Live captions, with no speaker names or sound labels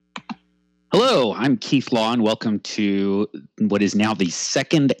Hello, I'm Keith Law, and welcome to what is now the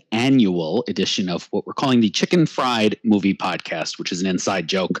second annual edition of what we're calling the Chicken Fried Movie Podcast, which is an inside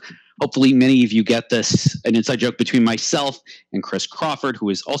joke. Hopefully, many of you get this, an inside joke between myself and Chris Crawford, who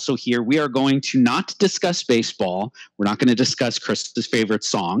is also here. We are going to not discuss baseball. We're not going to discuss Chris's favorite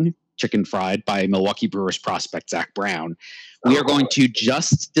song, Chicken Fried, by Milwaukee Brewers prospect Zach Brown. We are going to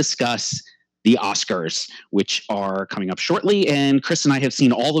just discuss the Oscars, which are coming up shortly. And Chris and I have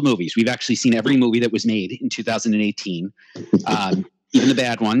seen all the movies. We've actually seen every movie that was made in 2018, even the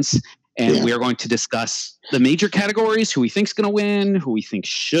bad ones. And we are going to discuss the major categories, who we think is going to win, who we think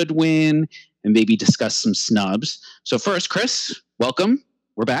should win, and maybe discuss some snubs. So first, Chris, welcome.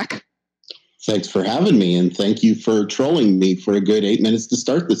 We're back. Thanks for having me, and thank you for trolling me for a good 8 minutes to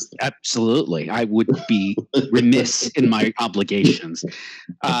start this thing. Absolutely. I would be remiss in my obligations.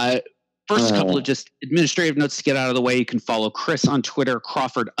 First, a couple of just administrative notes to get out of the way. You can follow Chris on Twitter,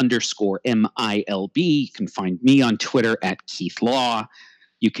 Crawford_MILB. You can find me on Twitter at Keith Law.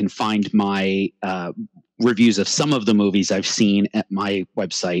 You can find my reviews of some of the movies I've seen at my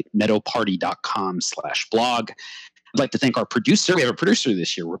website, meadowparty.com/blog. I'd like to thank our producer. We have a producer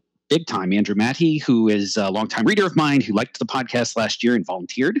this year. We're big time, Andrew Matty, who is a longtime reader of mine, who liked the podcast last year and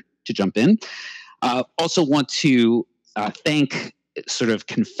volunteered to jump in. Also want to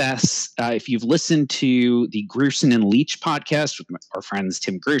confess, if you've listened to the Grierson and Leach podcast with our friends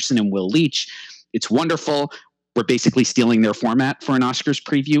Tim Grierson and Will Leach, it's wonderful. We're basically stealing their format for an Oscars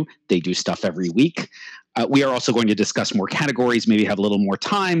preview. They do stuff every week. We are also going to discuss more categories, maybe have a little more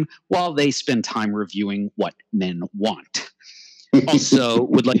time while they spend time reviewing What Men Want. Also,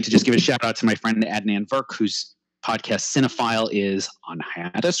 would like to just give a shout out to my friend Adnan Verk, whose podcast Cinephile is on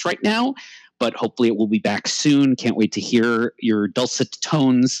hiatus right now, but hopefully it will be back soon. Can't wait to hear your dulcet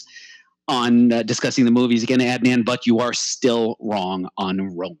tones on discussing the movies again, Adnan, but you are still wrong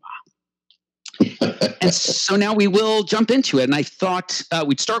on Roma. And so now we will jump into it. And I thought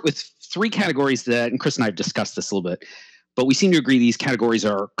we'd start with three categories that, and Chris and I have discussed this a little bit, but we seem to agree these categories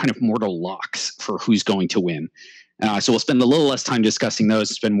are kind of mortal locks for who's going to win. So we'll spend a little less time discussing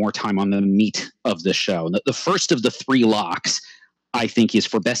those, spend more time on the meat of the show. The first of the three locks, I think, is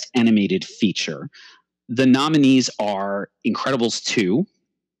for Best Animated Feature. The nominees are Incredibles 2,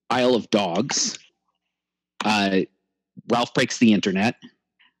 Isle of Dogs, Ralph Breaks the Internet,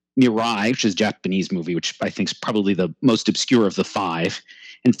 Mirai, which is a Japanese movie, which I think is probably the most obscure of the five,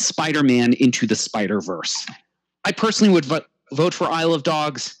 and Spider-Man Into the Spider-Verse. I personally would vote for Isle of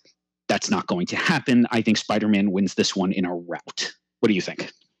Dogs. That's not going to happen. I think Spider-Man wins this one in a rout. What do you think?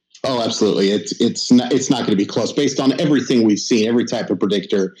 Oh, absolutely. It's not going to be close. Based on everything we've seen, every type of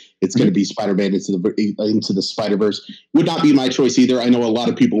predictor, it's going to be Spider-Man into the Spider-Verse. Would not be my choice either. I know a lot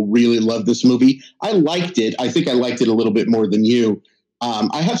of people really love this movie. I liked it. I think I liked it a little bit more than you.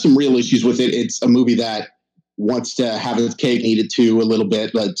 I have some real issues with it. It's a movie that wants to have its cake and eat it too a little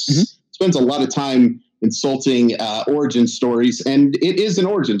bit, but spends a lot of time insulting origin stories, and it is an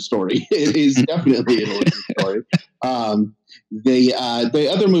origin story. It is definitely an origin story. The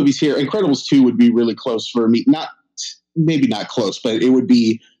other movies here, Incredibles 2 would be really close for me. Maybe not close, but it would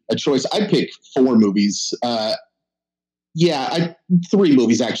be a choice. I'd pick four movies. Three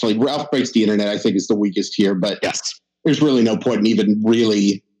movies actually. Ralph Breaks the Internet, I think, is the weakest here, but there's really no point in even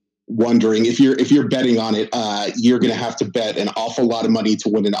really wondering. If you're betting on it, you're going to have to bet an awful lot of money to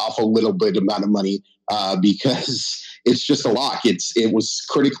win an awful little bit amount of money, because it's just a lock. It was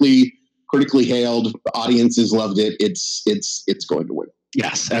critically hailed. Audiences loved it. It's going to win.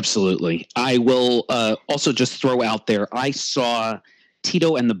 Yes, absolutely. I will also just throw out there, I saw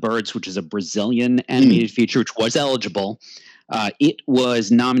Tito and the Birds, which is a Brazilian animated feature, which was eligible. It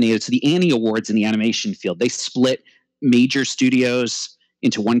was nominated to the Annie Awards in the animation field. They split major studios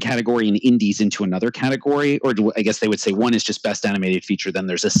into one category and indies into another category, or I guess they would say one is just Best Animated Feature, then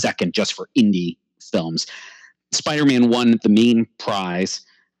there's a second just for indie films. Spider-Man won the main prize.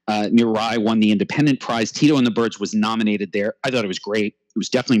 Mirai won the independent prize. Tito and the Birds was nominated there. I thought it was great. It was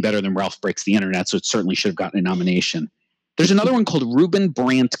definitely better than Ralph Breaks the Internet, so it certainly should have gotten a nomination. There's another one called Ruben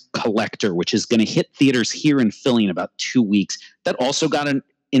Brandt Collector, which is going to hit theaters here in Philly in about 2 weeks. That also got an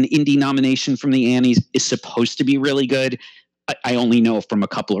indie nomination from the Annies. Is supposed to be really good. I only know from a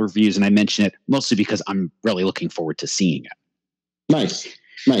couple of reviews, and I mention it mostly because I'm really looking forward to seeing it. Nice.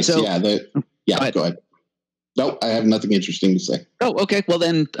 So, go ahead. Nope, I have nothing interesting to say. Oh, okay. Well,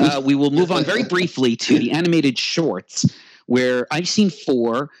 then we will move on very briefly to the animated shorts, where I've seen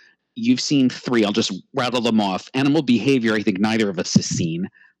 4. You've seen 3. I'll just rattle them off. Animal Behavior, I think neither of us has seen.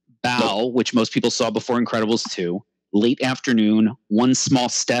 Bao, which most people saw before Incredibles 2. Late Afternoon, One Small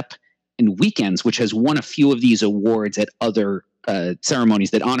Step, and Weekends, which has won a few of these awards at other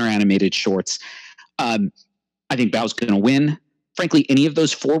ceremonies that honor animated shorts. I think Bao's going to win. Frankly, any of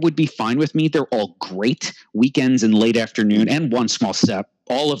those four would be fine with me. They're all great. Weekends and Late Afternoon and One Small Step,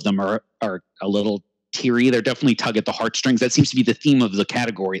 all of them are a little teary. They're definitely tug at the heartstrings. That seems to be the theme of the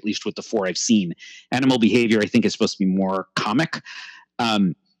category, at least with the four I've seen. Animal Behavior, I think, is supposed to be more comic.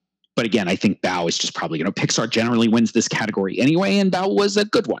 But again, I think Bao is just probably, Pixar generally wins this category anyway, and Bao was a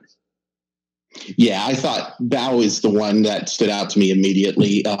good one. Yeah, I thought Bao is the one that stood out to me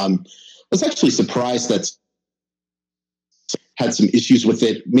immediately. I was actually surprised that had some issues with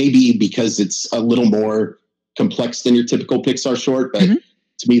it, maybe because it's a little more complex than your typical Pixar short, but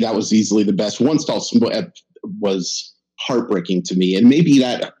to me, that was easily the best. One Small Step was heartbreaking to me, and maybe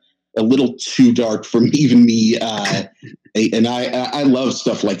that a little too dark for even me. And I love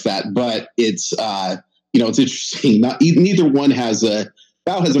stuff like that, but it's it's interesting. Neither one has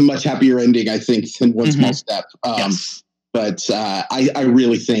Bao has a much happier ending, I think, than One Small Step. Yes. But I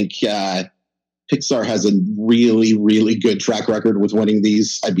really think Pixar has a really, really good track record with winning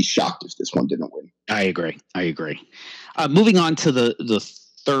these. I'd be shocked if this one didn't win. I agree. Moving on to the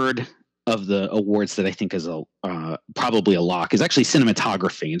third of the awards that I think is probably a lock is actually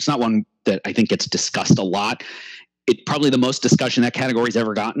cinematography. It's not one that I think gets discussed a lot. Probably the most discussion that category's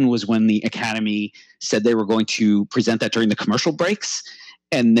ever gotten was when the Academy said they were going to present that during the commercial breaks.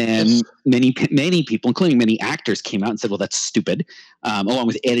 And then many people, including many actors, came out and said, well, that's stupid, along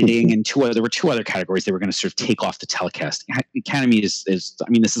with editing and there were two other categories they were going to sort of take off the telecast. Academy is this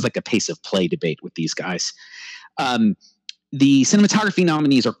is like a pace of play debate with these guys. The cinematography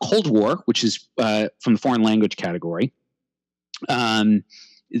nominees are Cold War, which is from the foreign language category.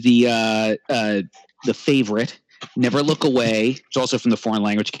 The Favorite, Never Look Away, it's also from the foreign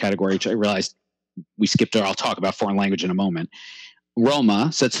language category, which I realized we skipped it. I'll talk about foreign language in a moment.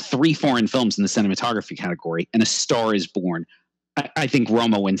 Roma, so it's 3 foreign films in the cinematography category, and A Star Is Born. I think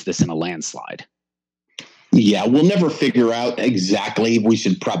Roma wins this in a landslide. Yeah, we'll never figure out exactly. We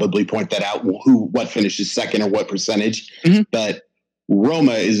should probably point that out, what finishes second or what percentage. But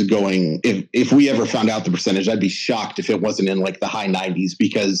Roma is going, if we ever found out the percentage, I'd be shocked if it wasn't in like the high 90s,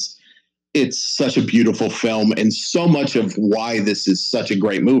 because it's such a beautiful film, and so much of why this is such a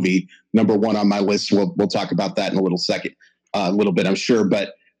great movie. Number one on my list, we'll talk about that in a little bit, I'm sure.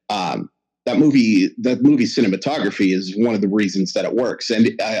 But that movie cinematography is one of the reasons that it works. And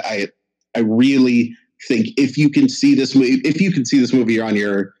I really think if you can see this movie on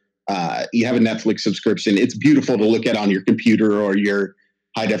your, you have a Netflix subscription, it's beautiful to look at on your computer or your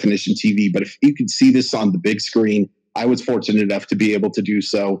high definition TV. But if you can see this on the big screen, I was fortunate enough to be able to do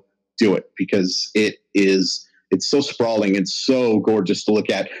so. Do it, because it's so sprawling and so gorgeous to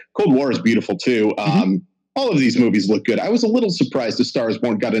look at. Cold War is beautiful too. All of these movies look good. I was a little surprised A Star Is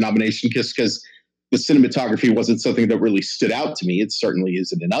Born got a nomination just because the cinematography wasn't something that really stood out to me. It certainly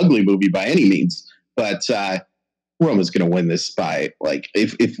isn't an ugly movie by any means, but Roma's going to win this by, like,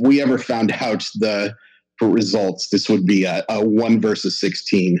 if we ever found out the results, this would be a 1 versus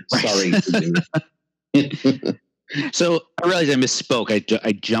 16. Sorry. So I realized I misspoke.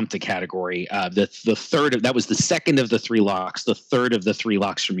 I jumped the category. The third that was the second of the 3 locks. The third of the 3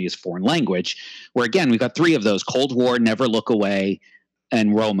 locks for me is foreign language, where again we've got 3 of those: Cold War, Never Look Away,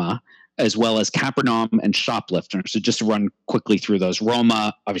 and Roma, as well as Capernaum and Shoplifter. So just to run quickly through those: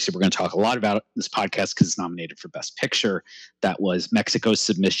 Roma, obviously we're going to talk a lot about this podcast because it's nominated for Best Picture. That was Mexico's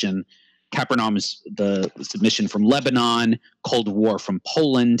submission. Capernaum is the submission from Lebanon. Cold War from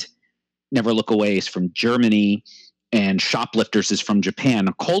Poland. Never Look Away is from Germany, and Shoplifters is from Japan.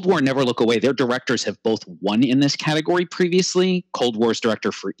 Cold War, Never Look Away, their directors have both won in this category previously. Cold War's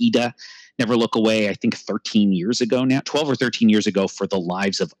director for Ida, Never Look Away, I think 13 years ago now, 12 or 13 years ago for The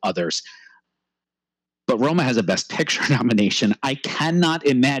Lives of Others. But Roma has a Best Picture nomination. I cannot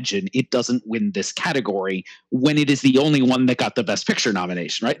imagine it doesn't win this category when it is the only one that got the Best Picture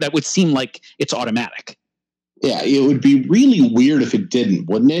nomination, right? That would seem like it's automatic. Yeah, it would be really weird if it didn't,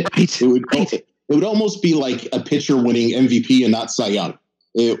 wouldn't it? Right. It would almost be like a pitcher winning MVP and not Cy Young.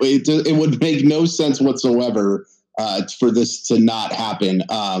 It would make no sense whatsoever for this to not happen.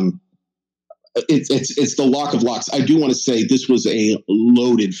 It's the lock of locks. I do want to say this was a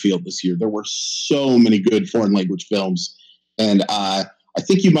loaded field this year. There were so many good foreign language films, and I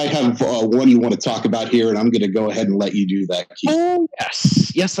think you might have one you want to talk about here, and I'm going to go ahead and let you do that, Keith. Oh,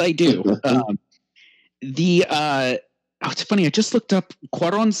 yes, I do. It's funny. I just looked up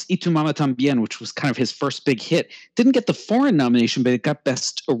Cuarón's Y Tu Mama Tambien, which was kind of his first big hit. Didn't get the foreign nomination, but it got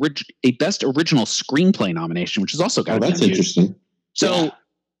best original screenplay nomination, which is also got. Oh, that's interesting. So,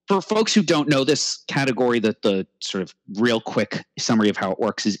 for folks who don't know this category, that the sort of real quick summary of how it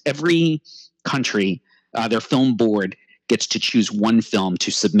works is every country, their film board gets to choose one film to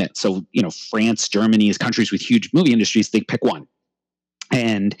submit. So, France, Germany, as countries with huge movie industries, they pick one.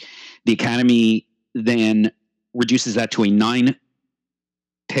 And the Academy then reduces that to a 9-picture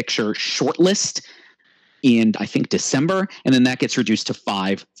shortlist in, I think, December. And then that gets reduced to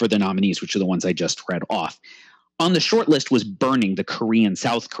 5 for the nominees, which are the ones I just read off. On the shortlist was Burning, the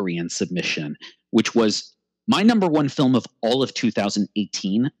South Korean submission, which was my number one film of all of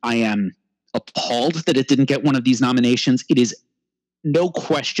 2018. I am appalled that it didn't get one of these nominations. It is no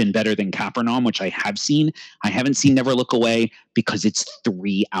question better than Capernaum, which I have seen. I haven't seen Never Look Away because it's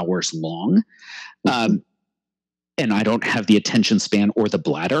 3 hours long. And I don't have the attention span or the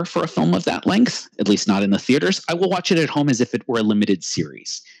bladder for a film of that length, at least not in the theaters. I will watch it at home as if it were a limited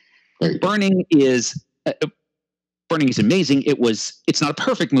series. Burning is amazing. It's not a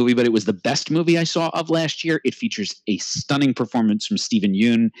perfect movie, but it was the best movie I saw of last year. It features a stunning performance from Steven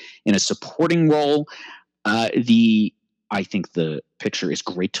Yeun in a supporting role. I think the picture is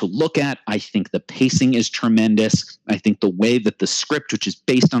great to look at. I think the pacing is tremendous. I think the way that the script, which is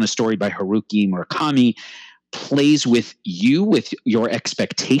based on a story by Haruki Murakami, plays with your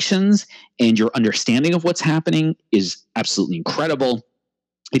expectations and your understanding of what's happening is absolutely incredible.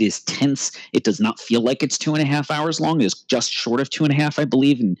 It is tense. It does not feel like it's 2.5 hours long. It is just short of 2.5, I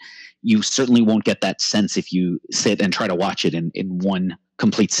believe. And you certainly won't get that sense if you sit and try to watch it in one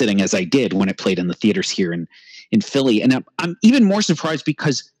complete sitting, as I did when it played in the theaters here in Philly. And I'm even more surprised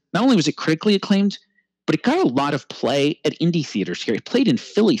because not only was it critically acclaimed, but it got a lot of play at indie theaters here. It played in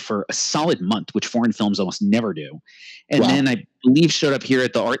Philly for a solid month, which foreign films almost never do. And then I believe showed up here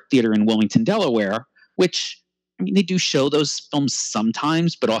at the Art Theater in Wilmington, Delaware, which, I mean, they do show those films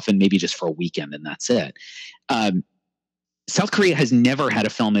sometimes, but often maybe just for a weekend, and that's it. South Korea has never had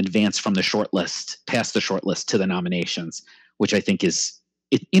a film advance from the shortlist, past the shortlist to the nominations, which I think is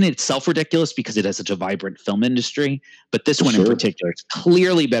in itself ridiculous because it has such a vibrant film industry. But this one in particular, it's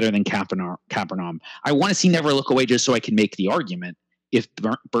clearly better than Capernaum. I want to see Never Look Away just so I can make the argument if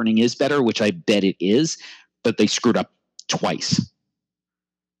Burning is better, which I bet it is, but they screwed up twice.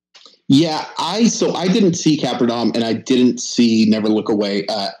 Yeah, I didn't see Capernaum and I didn't see Never Look Away.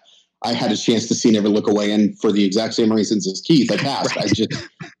 I had a chance to see Never Look Away, and for the exact same reasons as Keith, I passed. Right.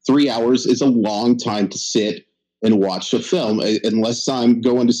 3 hours is a long time to sit and watch a film. Unless I'm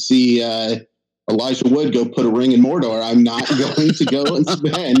going to see Elijah Wood go put a ring in Mordor, I'm not going to go and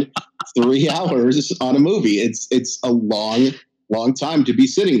spend 3 hours on a movie. It's a long time to be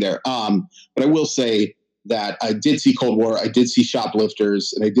sitting there. But I will say that I did see Cold War, I did see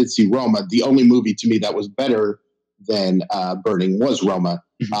Shoplifters, and I did see Roma. The only movie to me that was better than Burning was Roma.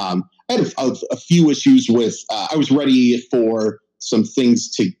 I had a few issues with. I was ready for some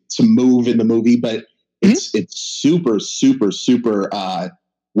things to move in the movie, but it's super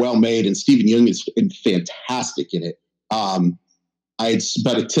well made, and Steven Yeun is fantastic in it.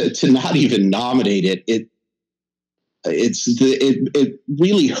 But to not even nominate it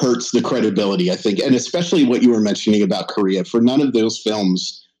really hurts the credibility, I think, and especially what you were mentioning about Korea. For none of those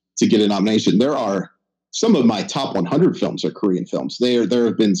films to get a nomination, there are some of my top 100 films are Korean films. There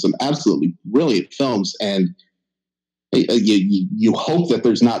have been some absolutely brilliant films, and you hope that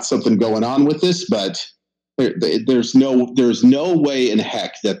there's not something going on with this, but there's no way in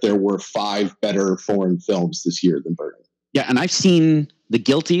heck that there were 5 better foreign films this year than Burning. Yeah, and I've seen The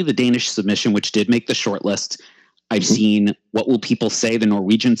Guilty, the Danish submission, which did make the shortlist. I've seen What Will People Say, the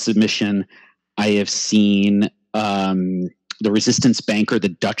Norwegian submission. I have seen The Resistance Banker, the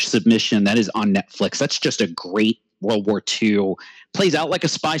Dutch submission. That is on Netflix. That's just a great World War II. Plays out like a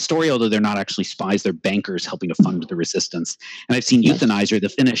spy story, although they're not actually spies. They're bankers helping to fund the resistance. And I've seen Euthanizer, the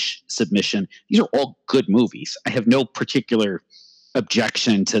Finnish submission. These are all good movies. I have no particular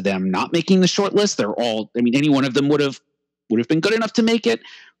objection to them not making the shortlist. They're all, I mean, any one of them would have been good enough to make it.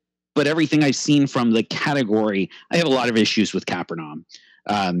 But everything I've seen from the category, I have a lot of issues with Capernaum.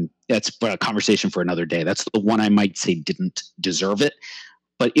 That's a conversation for another day. That's the one I might say didn't deserve it.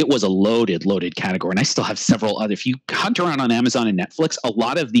 But it was a loaded category. And I still have several other. If you hunt around on Amazon and Netflix, a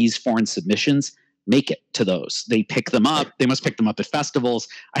lot of these foreign submissions make it to those. They pick them up. They must pick them up at festivals.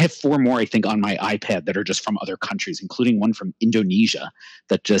 I have 4 more, I think, on my iPad that are just from other countries, including one from Indonesia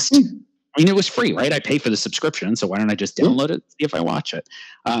that just, I mean, it was free, right? I pay for the subscription. So why don't I just download it, see if I watch it?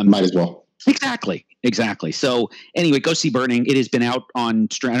 Might as well. Exactly. So anyway, go see Burning. It has been out on,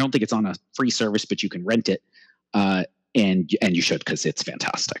 I don't think it's on a free service, but you can rent it. And you should, because it's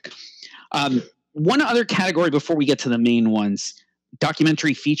fantastic. One other category before we get to the main ones,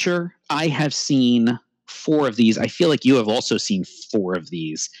 documentary feature. I have seen 4 of these. I feel like you have also seen 4 of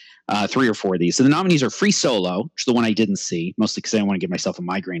these, 3 or 4 of these. So the nominees are Free Solo, which is the one I didn't see, mostly because I don't want to give myself a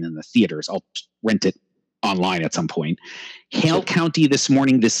migraine in the theaters. I'll rent it online at some point. Hale County this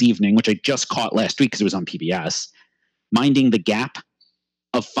evening, which I just caught last week because it was on PBS. Minding the Gap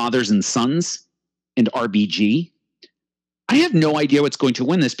of Fathers and Sons and RBG. I have no idea what's going to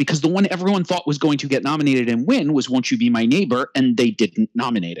win this because the one everyone thought was going to get nominated and win was Won't You Be My Neighbor, and they didn't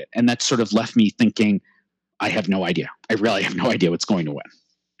nominate it. And that sort of left me thinking, I have no idea. I really have no idea what's going to win.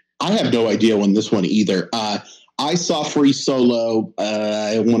 I have no idea on this one either. I saw Free Solo,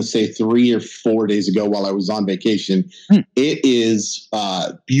 I want to say 3 or 4 days ago while I was on vacation. It is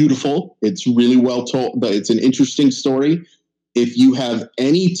beautiful. It's really well told, but it's an interesting story. If you have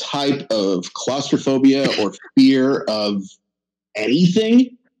any type of claustrophobia or fear of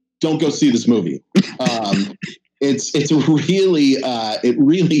anything, don't go see this movie. It's really it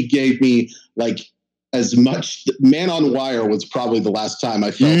really gave me like as much. Man on Wire was probably the last time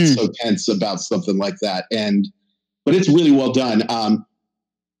I felt so tense about something like that, but it's really well done.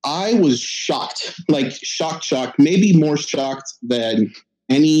 I was shocked, like shocked, maybe more shocked than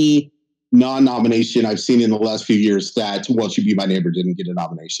any non-nomination I've seen in the last few years that Won't You Be My Neighbor didn't get a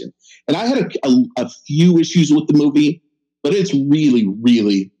nomination. And I had a few issues with the movie, but it's really,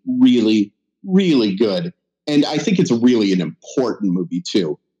 really, really, really good. And I think it's really an important movie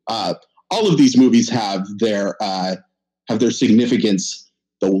too. All of these movies have their significance.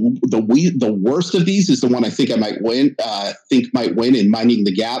 The worst of these is the one I think might win in Minding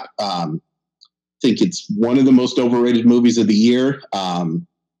the Gap. I think it's one of the most overrated movies of the year.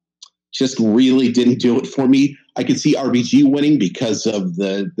 Just really didn't do it for me. I could see RBG winning because of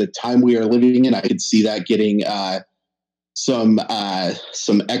the time we are living in. I could see that getting some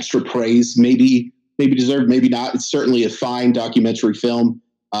extra praise, maybe deserved, maybe not. It's certainly a fine documentary film.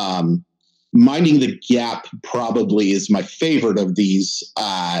 Minding the Gap probably is my favorite of these.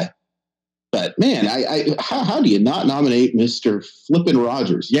 But man, how do you not nominate Mr. Flippin'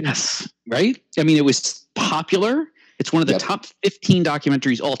 Rogers? Yes, right? I mean, it was popular. It's one of the top 15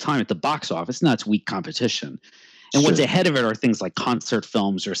 documentaries all time at the box office. Now it's weak competition. And what's ahead of it are things like concert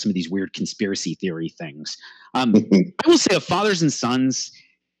films or some of these weird conspiracy theory things. I will say of Fathers and Sons,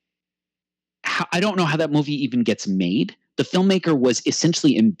 I don't know how that movie even gets made. The filmmaker was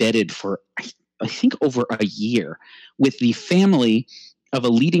essentially embedded for, I think, over a year with the family of a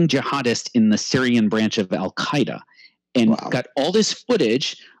leading jihadist in the Syrian branch of Al-Qaeda, and got all this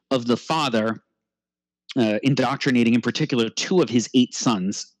footage of the father indoctrinating, in particular, 2 of his 8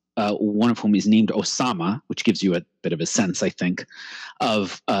 sons, one of whom is named Osama, which gives you a bit of a sense, I think,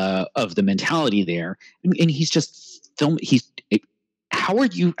 of the mentality there. And he's just how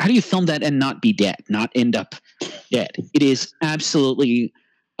do you film that and not be dead, not end up dead? It is absolutely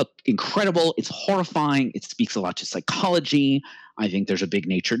incredible. It's horrifying. It speaks a lot to psychology. I think there's a big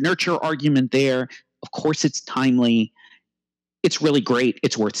nature nurture argument there. Of course, it's timely. It's really great.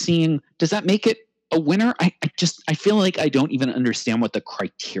 It's worth seeing. Does that make it a winner? I feel like I don't even understand what the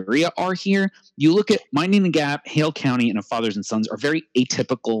criteria are here. You look at Minding the Gap, Hale County, and A Fathers and Sons are very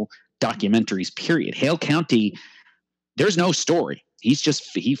atypical documentaries, period. Hale County, there's no story.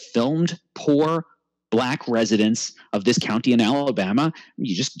 He filmed poor Black residents of this county in Alabama.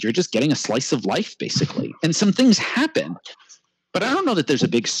 You're just getting a slice of life, basically. And some things happen, but I don't know that there's a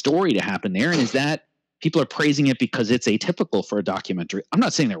big story to happen there. And is that people are praising it because it's atypical for a documentary? I'm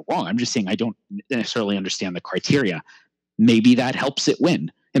not saying they're wrong. I'm just saying I don't necessarily understand the criteria. Maybe that helps it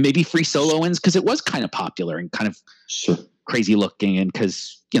win. And maybe Free Solo wins because it was kind of popular and kind of crazy looking, and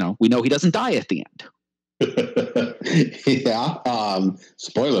because, we know he doesn't die at the end.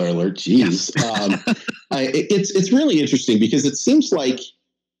 Spoiler alert. Geez. Yes. It's really interesting because it seems like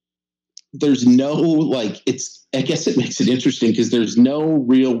there's no, I guess it makes it interesting because there's no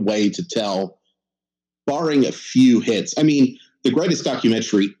real way to tell, barring a few hits. I mean, the greatest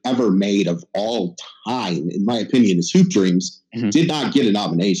documentary ever made of all time, in my opinion, is Hoop Dreams, did not get a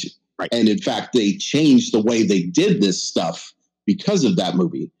nomination. Right. And in fact, they changed the way they did this stuff because of that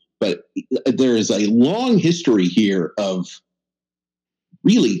movie. But there is a long history here of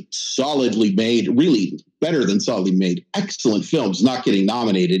really solidly made, really better than solidly made, excellent films not getting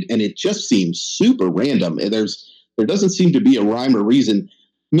nominated. And it just seems super random. And there doesn't seem to be a rhyme or reason.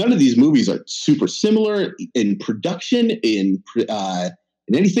 None of these movies are super similar in production, in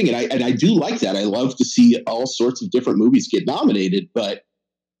anything. And I do like that. I love to see all sorts of different movies get nominated. But,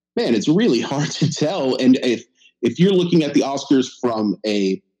 man, it's really hard to tell. And if you're looking at the Oscars from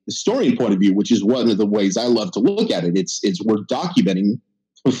a historian point of view, which is one of the ways I love to look at it, it's we're documenting,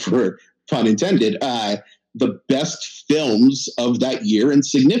 for pun intended, the best films of that year and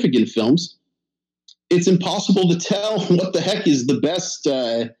significant films. It's impossible to tell what the heck is the best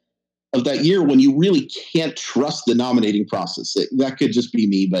of that year when you really can't trust the nominating process. That could just be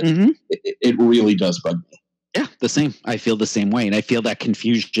me, but it really does bug me. Yeah, the same. I feel the same way. And I feel that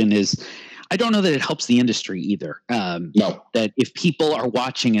confusion is, I don't know that it helps the industry either. No. That if people are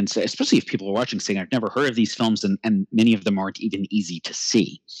watching, and especially if people are watching saying, I've never heard of these films, and many of them aren't even easy to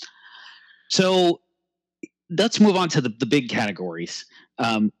see. So let's move on to the big categories,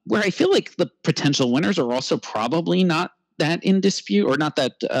 where I feel like the potential winners are also probably not that in dispute, or not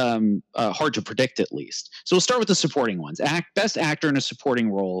that hard to predict, at least. So we'll start with the supporting ones. Best Actor in a Supporting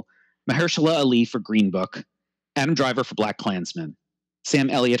Role: Mahershala Ali for Green Book, Adam Driver for BlacKkKlansman, Sam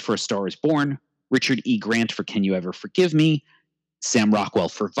Elliott for A Star Is Born, Richard E. Grant for Can You Ever Forgive Me, Sam Rockwell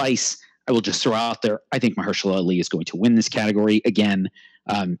for Vice. I will just throw out there, I think Mahershala Ali is going to win this category. Again,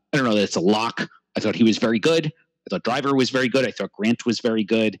 I don't know that it's a lock. I thought he was very good. I thought Driver was very good. I thought Grant was very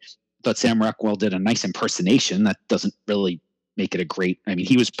good. I thought Sam Rockwell did a nice impersonation. That doesn't really make it a great... I mean,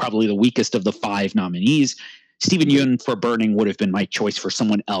 he was probably the weakest of the 5 nominees. Stephen Yeun for Burning would have been my choice for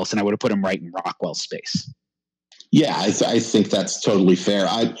someone else, and I would have put him right in Rockwell's space. Yeah, I think that's totally fair.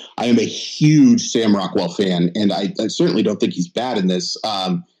 I am a huge Sam Rockwell fan, and I certainly don't think he's bad in this.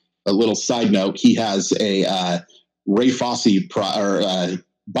 A little side note: he has a Ray Fosse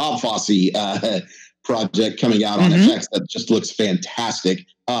Bob Fosse project coming out on FX that just looks fantastic.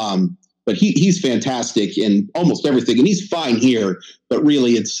 But he's fantastic in almost everything, and he's fine here. But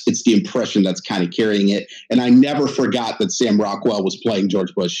really, it's the impression that's kind of carrying it. And I never forgot that Sam Rockwell was playing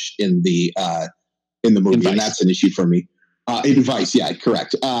George Bush in the movie, and that's an issue for me. In Vice, yeah,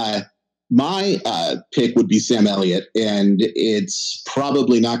 correct. My pick would be Sam Elliott, and it's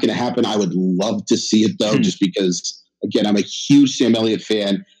probably not going to happen. I would love to see it, though, just because, again, I'm a huge Sam Elliott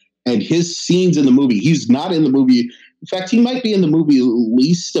fan, and his scenes in the movie, he's not in the movie. In fact, he might be in the movie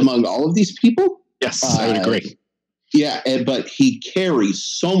least among all of these people. Yes, I would agree. Yeah, but he carries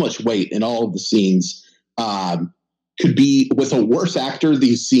so much weight in all of the scenes. Could be, with a worse actor,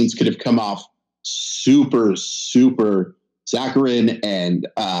 these scenes could have come off super, super saccharine and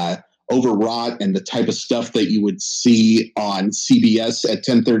overwrought, and the type of stuff that you would see on CBS at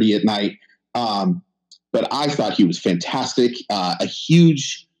 10:30 at night. But I thought he was fantastic. A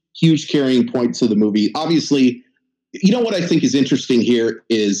huge carrying point to the movie. Obviously, you know what I think is interesting here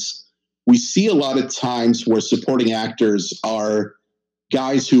is we see a lot of times where supporting actors are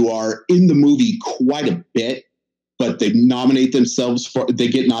guys who are in the movie quite a bit, but they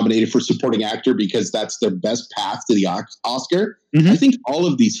get nominated for supporting actor because that's their best path to the Oscar. I think all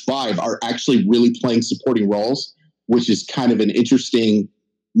of these 5 are actually really playing supporting roles, which is kind of an interesting,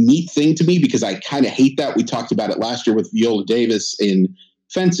 neat thing to me, because I kind of hate that. We talked about it last year with Viola Davis in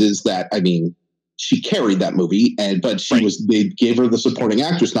Fences, that, I mean, she carried that movie, but they gave her the supporting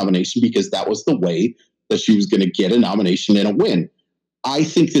actress nomination because that was the way that she was going to get a nomination and a win. I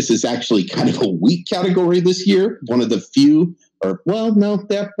think this is actually kind of a weak category this year. One of the few, one of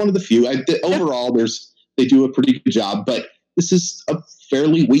the few. Overall, they do a pretty good job, but this is a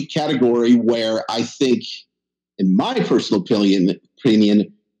fairly weak category where I think, in my personal opinion,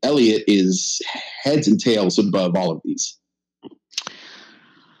 Elliott is heads and tails above all of these.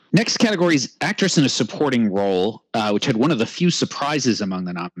 Next category is Actress in a Supporting Role, which had one of the few surprises among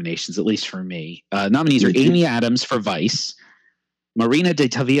the nominations, at least for me. Nominees are Amy Adams for Vice, Marina de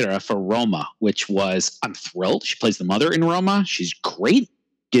Tavira for Roma, which was, I'm thrilled. She plays the mother in Roma. She's great.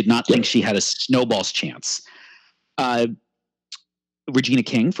 Did not think she had a snowball's chance. Regina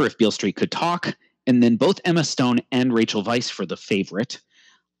King for If Beale Street Could Talk, and then both Emma Stone and Rachel Weisz for The Favorite.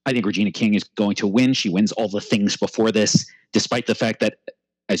 I think Regina King is going to win. She wins all the things before this, despite the fact that,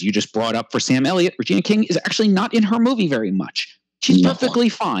 as you just brought up for Sam Elliott, Regina King is actually not in her movie very much. She's perfectly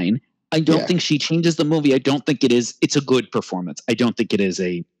fine. I don't think she changes the movie. I don't think it's a good performance. I don't think it is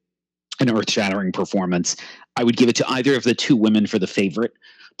an earth-shattering performance. I would give it to either of the 2 women for The Favorite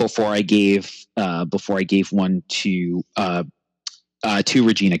before I gave one to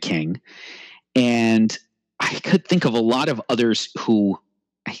Regina King. And I could think of a lot of others who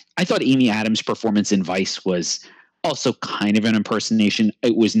I thought Amy Adams' performance in Vice was also kind of an impersonation.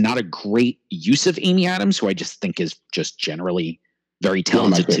 It was not a great use of Amy Adams, who I just think is just generally very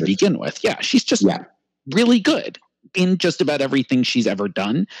talented to begin with. Yeah, she's just really good in just about everything she's ever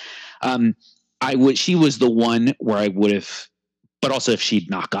done. She was the one where I would have, but also if she'd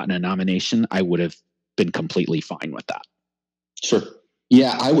not gotten a nomination, I would have been completely fine with that. Sure.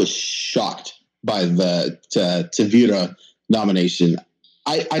 Yeah, I was shocked by the Tavira nomination.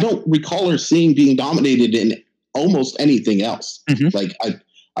 I don't recall her being nominated in almost anything else. Like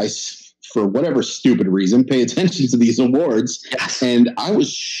I for whatever stupid reason, pay attention to these awards. Yes. And I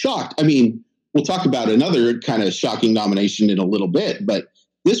was shocked. I mean, we'll talk about another kind of shocking nomination in a little bit, but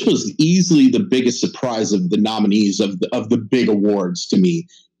this was easily the biggest surprise of the nominees of the big awards to me.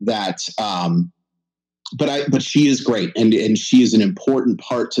 That, but she is great, and she is an important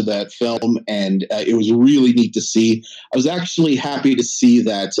part to that film, and it was really neat to see. I was actually happy to see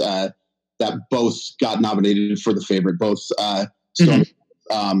that that both got nominated for the favorite, both Stone.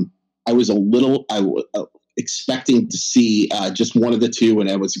 I was a little expecting to see just one of the two, and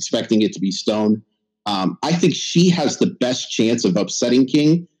I was expecting it to be Stone. I think she has the best chance of upsetting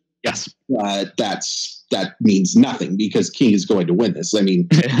King. Yes. That means nothing because King is going to win this. I mean,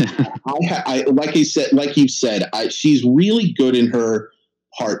 like you said, she's really good in her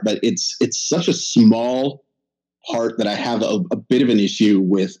part, but it's such a small part that I have a bit of an issue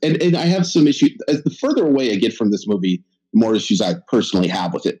with. And I have some issues. The further away I get from this movie, the more issues I personally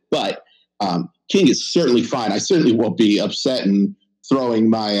have with it. But King is certainly fine. I certainly won't be upset and throwing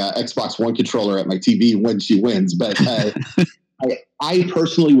my Xbox One controller at my TV when she wins. But I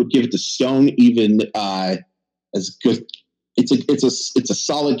personally would give it to Stone, even as good. It's a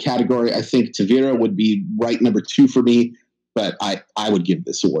solid category. I think Tavira would be right number 2 for me, but I would give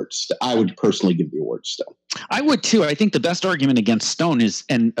this award. I would personally give the award to Stone. I would too. I think the best argument against Stone is,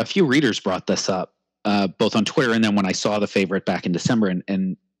 and a few readers brought this up, both on Twitter and then when I saw the favorite back in December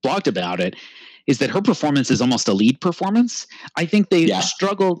and blogged about it, is that her performance is almost a lead performance. I think they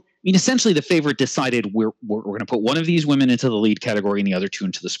struggled. I mean, essentially, the favorite decided we're going to put one of these women into the lead category and the other two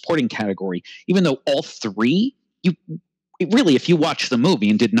into the supporting category, even though all three, if you watch the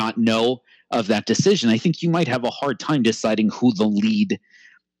movie and did not know of that decision, I think you might have a hard time deciding who the lead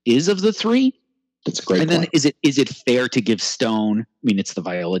is of the three. That's a great point. And then is it fair to give Stone, I mean, it's the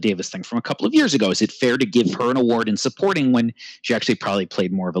Viola Davis thing from a couple of years ago. Is it fair to give her an award in supporting when she actually probably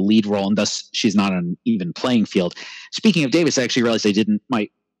played more of a lead role and thus she's not on an even playing field? Speaking of Davis, I actually realized I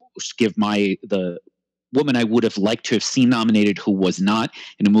might give the woman I would have liked to have seen nominated who was not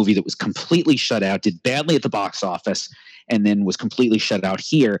in a movie that was completely shut out, did badly at the box office, and then was completely shut out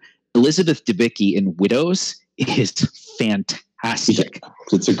here. Elizabeth Debicki in Widows is fantastic.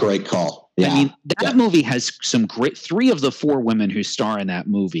 It's a great call. Yeah. I mean, that movie has some great, 3 of the 4 women who star in that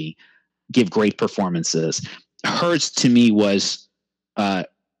movie give great performances. Hers to me was the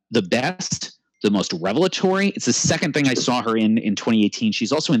best, the most revelatory. It's the second thing I saw her in 2018.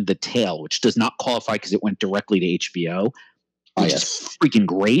 She's also in The Tale, which does not qualify because it went directly to HBO, which is freaking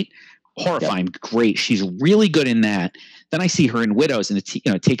great. Horrifying, great. She's really good in that. Then I see her in Widows, and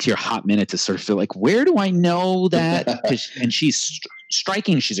it takes you a hot minute to sort of feel like, where do I know that? And she's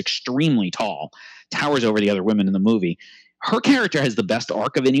striking. She's extremely tall, towers over the other women in the movie. Her character has the best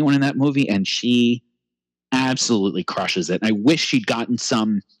arc of anyone in that movie, and she absolutely crushes it. And I wish she'd gotten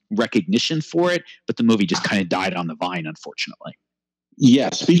some recognition for it, but the movie just kind of died on the vine, unfortunately.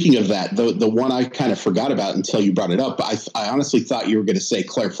 Yeah, speaking of that, the one I kind of forgot about until you brought it up, I honestly thought you were going to say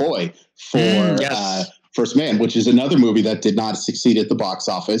Claire Foy for First Man, which is another movie that did not succeed at the box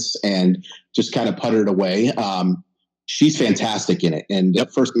office and just kind of puttered away. She's fantastic in it. And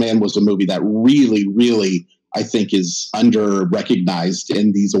First Man was a movie that really, really, I think, is under-recognized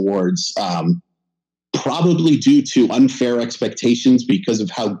in these awards, probably due to unfair expectations because of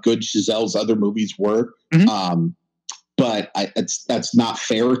how good Chazelle's other movies were. Mm-hmm. But that's not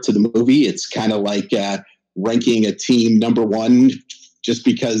fair to the movie. It's kind of like ranking a team number 1 just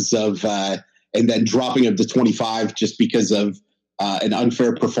because of, and then dropping them to 25 just because of an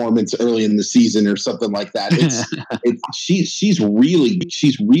unfair performance early in the season or something like that. She's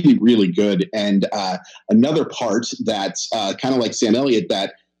really, really good. And another part that's kind of like Sam Elliott,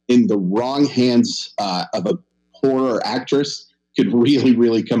 that in the wrong hands of a poorer actress could really,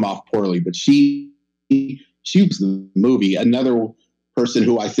 really come off poorly. But she was the movie. Another person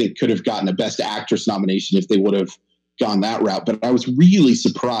who I think could have gotten a Best Actress nomination if they would have gone that route. But I was really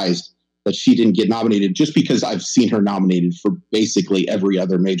surprised that she didn't get nominated, just because I've seen her nominated for basically every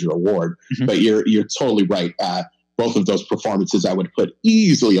other major award. Mm-hmm. But you're totally right. Both of those performances I would put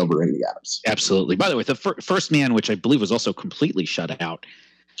easily over Amy Adams. Absolutely. By the way, the First Man, which I believe was also completely shut out.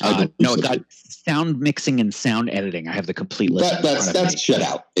 It got sound mixing and sound editing. I have the complete list. That's shut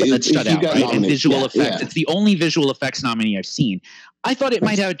out. That's shut out, right? And visual effects. Yeah. It's the only visual effects nominee I've seen. I thought it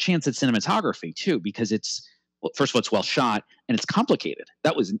might have a chance at cinematography too, because it's, well, first of all, it's well shot and it's complicated.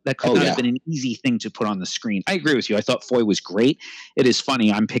 That could not have been an easy thing to put on the screen. I agree with you. I thought Foy was great. It is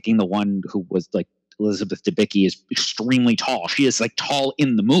funny. I'm picking the one who was like Elizabeth Debicki is extremely tall. She is like tall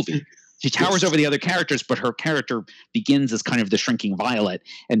in the movie. She towers over the other characters, but her character begins as kind of the shrinking Violet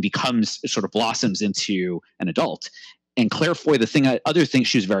and sort of blossoms into an adult. And Claire Foy, other thing,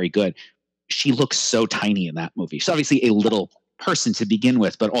 she was very good. She looks so tiny in that movie. She's obviously a little person to begin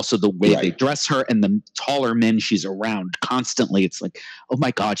with, but also the way Right. they dress her and the taller men she's around constantly. It's like, oh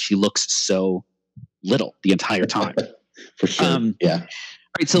my God, she looks so little the entire time. For sure. Yeah.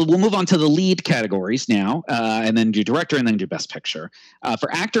 All right, so we'll move on to the lead categories now, and then do director, and then do best picture. For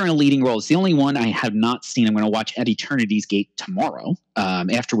actor in a leading role, it's the only one I have not seen. I'm going to watch At Eternity's Gate tomorrow,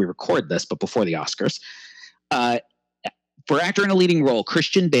 after we record this, but before the Oscars. For actor in a leading role,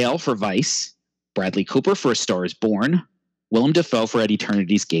 Christian Bale for Vice, Bradley Cooper for A Star Is Born, Willem Dafoe for At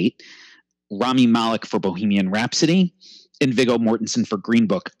Eternity's Gate, Rami Malek for Bohemian Rhapsody, and Viggo Mortensen for Green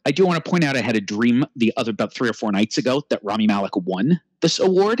Book. I do want to point out I had a dream about 3 or 4 nights ago that Rami Malek won this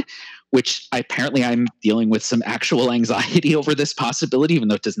award, which apparently I'm dealing with some actual anxiety over this possibility, even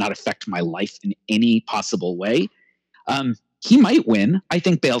though it does not affect my life in any possible way. He might win. I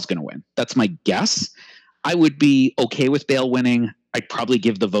think Bale's going to win. That's my guess. I would be okay with Bale winning. I'd probably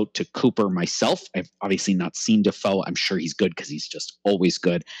give the vote to Cooper myself. I've obviously not seen Dafoe. I'm sure he's good because he's just always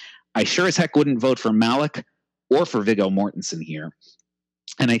good. I sure as heck wouldn't vote for Malek or for Viggo Mortensen here.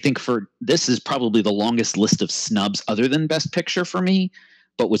 And I think this is probably the longest list of snubs other than Best Picture for me,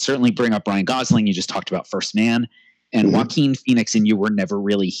 but would certainly bring up Ryan Gosling. You just talked about First Man. And Joaquin Phoenix and You Were Never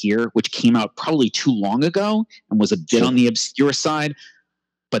Really Here, which came out probably too long ago and was a bit on the obscure side.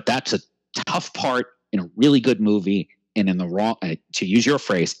 But that's a tough part in a really good movie. And in the wrong, to use your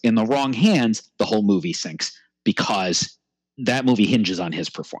phrase, in the wrong hands, the whole movie sinks because that movie hinges on his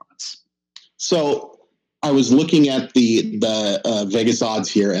performance. So I was looking at the Vegas odds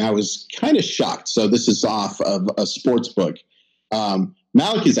here, and I was kind of shocked. So this is off of a sports book.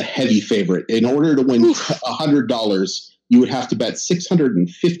 Malek is a heavy favorite. In order to win $100, you would have to bet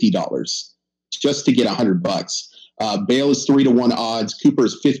 $650 just to get $100. Bale is 3-1 odds. Cooper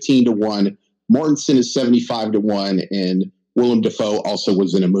is 15-1. Mortensen is 75-1, and Willem Dafoe also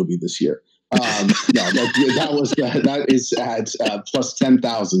was in a movie this year. That is at plus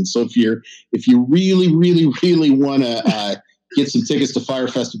 10,000. So if you really, really, really want to get some tickets to Fire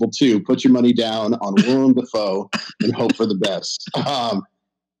Festival 2, put your money down on Willem Dafoe and hope for the best.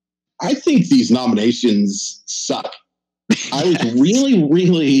 I think these nominations suck. I was really,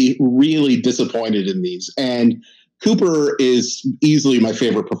 really, really disappointed in these. And Cooper is easily my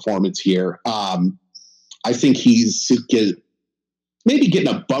favorite performance here. I think he's maybe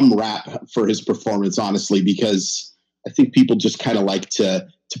getting a bum rap for his performance, honestly, because I think people just kind of like to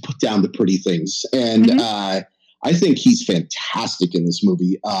put down the pretty things. And I think he's fantastic in this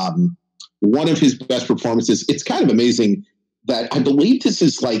movie. One of his best performances. It's kind of amazing that I believe this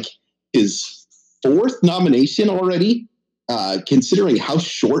is like his 4th nomination already, considering how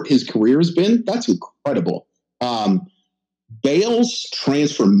short his career has been. That's incredible. Bale's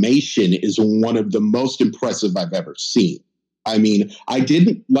transformation is one of the most impressive I've ever seen. I mean, I've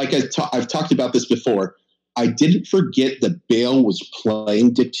talked about this before. I didn't forget that Bale was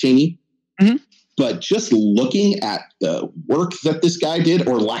playing Dick Cheney, but just looking at the work that this guy did,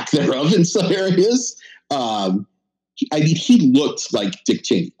 or lack thereof in some areas, he looked like Dick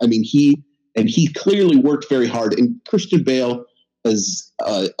Cheney. I mean, he clearly worked very hard. And Christian Bale, as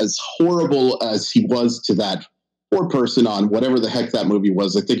horrible as he was to that poor person on whatever the heck that movie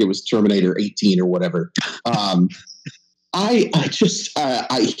was, I think it was Terminator 18 or whatever.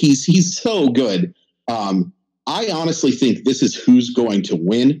 He's so good. I honestly think this is who's going to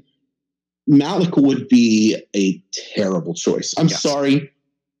win. Malek would be a terrible choice. I'm sorry.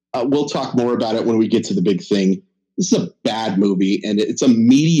 We'll talk more about it when we get to the big thing. This is a bad movie, and it's a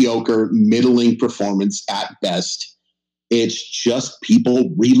mediocre, middling performance at best. It's just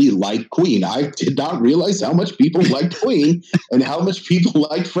people really like Queen. I did not realize how much people liked Queen and how much people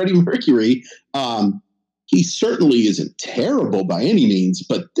liked Freddie Mercury. He certainly isn't terrible by any means,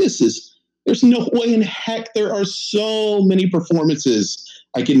 but there's no way in heck there are so many performances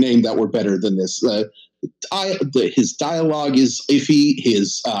I can name that were better than this. His dialogue is iffy.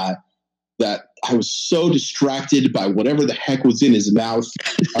 That I was so distracted by whatever the heck was in his mouth.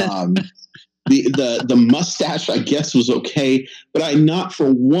 The mustache, I guess, was okay, but I not for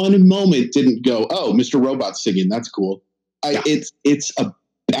one moment didn't go, "Oh, Mr. Robot's singing. That's cool." It's a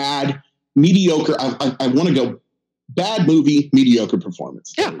bad, mediocre. I want to go bad movie, mediocre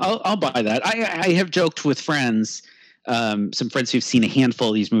performance. Yeah, I'll buy that. I have joked with friends, some friends who've seen a handful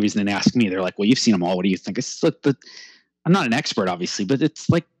of these movies, and then ask me, they're like, "Well, you've seen them all. What do you think?" It's like I'm not an expert, obviously, but it's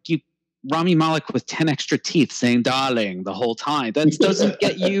like Rami Malek with 10 extra teeth saying "darling" the whole time. That doesn't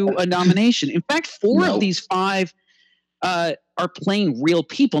get you a nomination. In fact, 4 of these 5 are playing real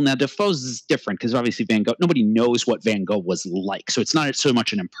people. Now, Dafoe's is different because obviously Van Gogh, nobody knows what Van Gogh was like. So it's not so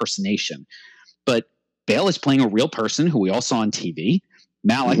much an impersonation. But Bale is playing a real person who we all saw on TV.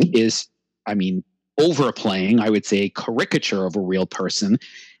 Malek is, I mean, overplaying, I would say, a caricature of a real person.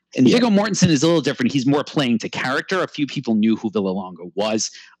 And Viggo Mortensen is a little different. He's more playing to character. A few people knew who Villalonga was.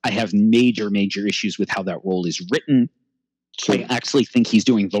 I have major issues with how that role is written. Sure. I actually think he's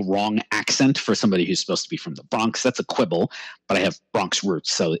doing the wrong accent for somebody who's supposed to be from the Bronx. That's a quibble, but I have Bronx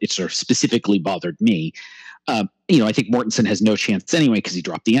roots, so it sort of specifically bothered me. I think Mortensen has no chance anyway because he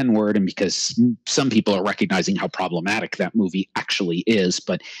dropped the N-word and because some people are recognizing how problematic that movie actually is.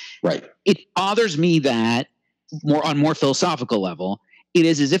 But it bothers me that on more philosophical level, it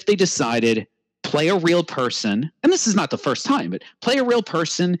is as if they decided, play a real person, and this is not the first time, but play a real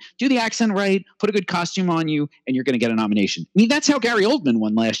person, do the accent right, put a good costume on you, and you're going to get a nomination. I mean, that's how Gary Oldman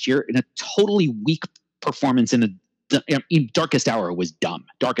won last year in a totally weak performance in Darkest Hour was dumb.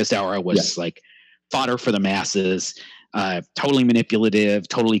 Darkest Hour was like fodder for the masses, totally manipulative,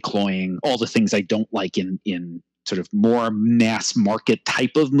 totally cloying, all the things I don't like in sort of more mass market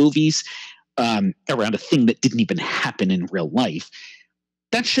type of movies around a thing that didn't even happen in real life.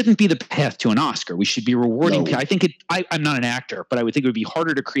 That shouldn't be the path to an Oscar. We should be rewarding. No. I think I'm not an actor, but I would think it would be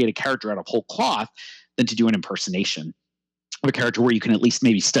harder to create a character out of whole cloth than to do an impersonation of a character where you can at least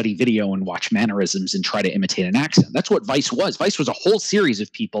maybe study video and watch mannerisms and try to imitate an accent. That's what Vice was. Vice was a whole series of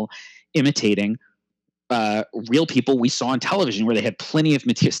people imitating real people we saw on television where they had plenty of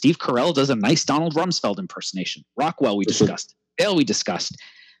material. Steve Carell does a nice Donald Rumsfeld impersonation. Rockwell we discussed. Dale we discussed.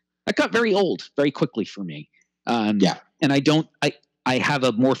 That got very old very quickly for me. And I have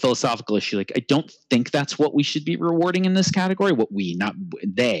a more philosophical issue. Like, I don't think that's what we should be rewarding in this category.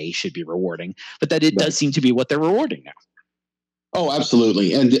 They should be rewarding, but that it does seem to be what they're rewarding now. Oh,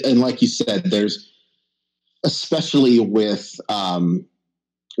 absolutely. And like you said, there's, especially with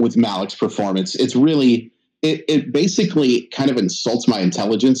Malik's performance, it's really, it basically kind of insults my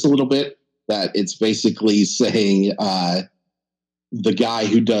intelligence a little bit, that it's basically saying, the guy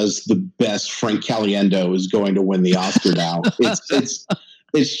who does the best Frank Caliendo is going to win the Oscar now.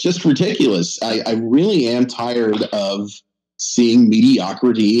 It's just ridiculous. I really am tired of seeing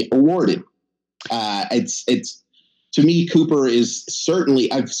mediocrity awarded. It's to me, Cooper is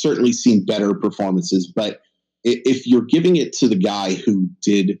I've certainly seen better performances, but if you're giving it to the guy who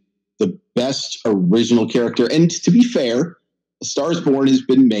did the best original character, and to be fair, A Star is Born has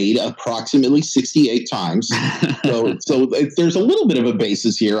been made approximately 68 times. So there's a little bit of a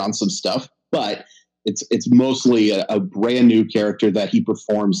basis here on some stuff, but it's mostly a brand new character that he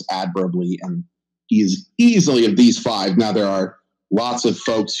performs admirably. And he is easily of these five. Now, there are lots of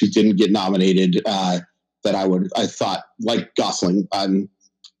folks who didn't get nominated that I thought, like Gosling.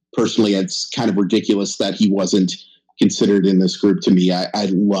 Personally, it's kind of ridiculous that he wasn't considered in this group to me. I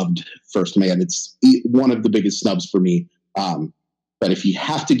loved First Man. It's one of the biggest snubs for me. But if you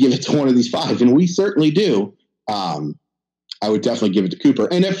have to give it to one of these five, and we certainly do, I would definitely give it to Cooper.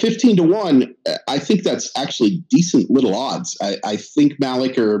 And at 15-1, I think that's actually decent little odds. I think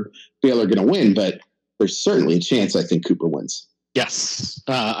Malik or Bale are going to win, but there's certainly a chance I think Cooper wins. Yes,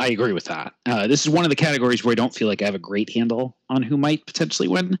 I agree with that. This is one of the categories where I don't feel like I have a great handle on who might potentially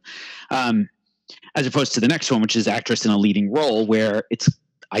win, as opposed to the next one, which is actress in a leading role, where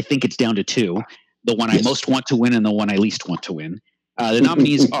I think it's down to two. The one I most want to win and the one I least want to win. The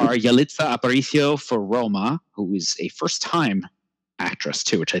nominees are Yalitza Aparicio for Roma, who is a first-time actress,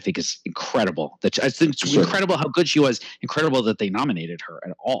 too, which I think is incredible. I think it's incredible how good she was, incredible that they nominated her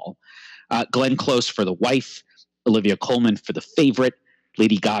at all. Glenn Close for The Wife, Olivia Colman for The Favorite,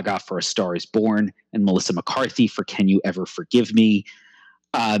 Lady Gaga for A Star is Born, and Melissa McCarthy for Can You Ever Forgive Me?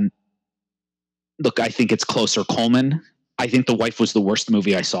 Look, I think it's closer Colman. I think The Wife was the worst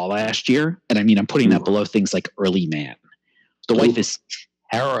movie I saw last year. And I mean, I'm putting that below things like Early Man. The Wife is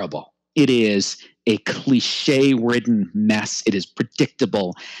terrible. It is a cliche-ridden mess. It is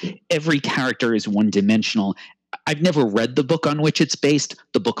predictable. Every character is one-dimensional. I've never read the book on which it's based.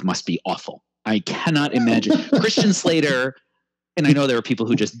 The book must be awful. I cannot imagine. Christian Slater, and I know there are people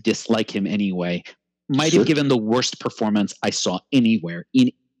who just dislike him anyway, might have given the worst performance I saw anywhere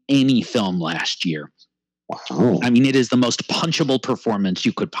in any film last year. Wow. I mean, it is the most punchable performance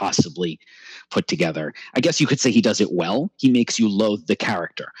you could possibly put together. I guess you could say he does it well. He makes you loathe the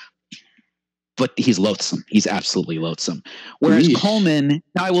character. But he's loathsome. He's absolutely loathsome. Whereas Colman,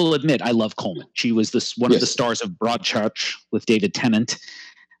 now I will admit, I love Colman. She was one of the stars of Broadchurch with David Tennant.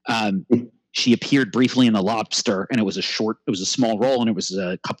 She appeared briefly in The Lobster, and it was a small role, and it was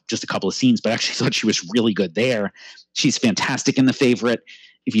just a couple of scenes, but I actually thought she was really good there. She's fantastic in The Favorite.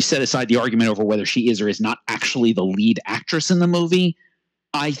 If you set aside the argument over whether she is or is not actually the lead actress in the movie,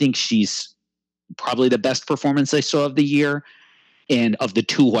 I think she's probably the best performance I saw of the year. And of the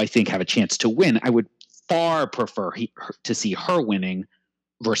two who I think have a chance to win, I would far prefer to see her winning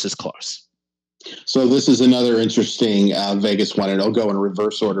versus Close. So this is another interesting Vegas one, and I'll go in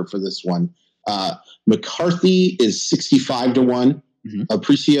reverse order for this one. McCarthy is 65-1. Mhm.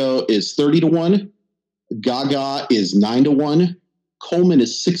 Aparicio is 30-1. Gaga is 9-1. Coleman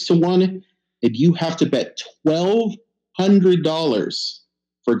is 6-1. And you have to bet $1,200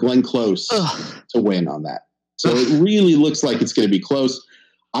 for Glenn Close to win on that. So it really looks like it's going to be close.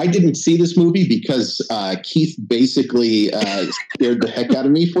 I didn't see this movie because Keith basically scared the heck out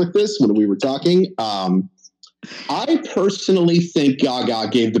of me with this when we were talking. I personally think Gaga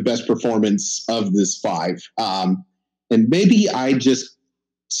gave the best performance of this five. And maybe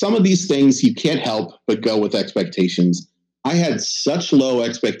some of these things you can't help but go with expectations. I had such low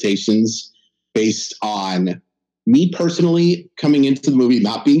expectations based on me personally coming into the movie,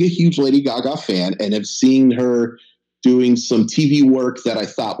 not being a huge Lady Gaga fan, and have seen her doing some TV work that I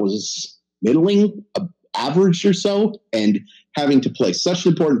thought was middling, average or so, and having to play such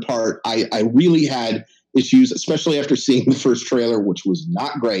an important part. I really had issues, especially after seeing the first trailer, which was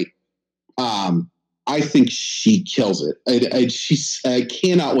not great. I think she kills it. I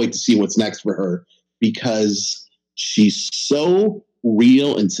cannot wait to see what's next for her because she's so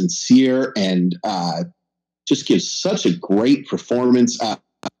real and sincere and just gives such a great performance.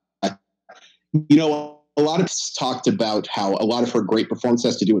 A lot of us talked about how a lot of her great performance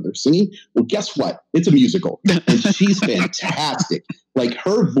has to do with her singing. Well, guess what? It's a musical, and she's fantastic. Like,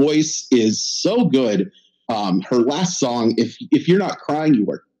 her voice is so good. Her last song, if you're not crying, you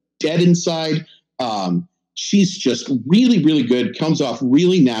are dead inside. She's just really, really good. Comes off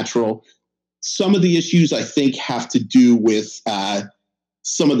really natural. Some of the issues I think have to do with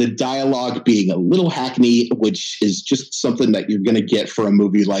some of the dialogue being a little hackney, which is just something that you're going to get for a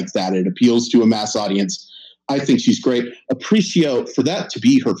movie like that. It appeals to a mass audience. I think she's great. Aparicio, for that to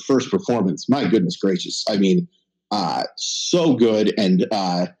be her first performance, my goodness gracious. I mean, so good and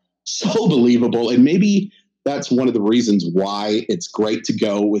so believable. And maybe that's one of the reasons why it's great to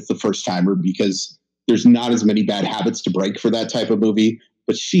go with the first timer, because there's not as many bad habits to break for that type of movie.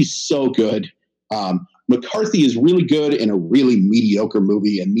 But she's so good. McCarthy is really good in a really mediocre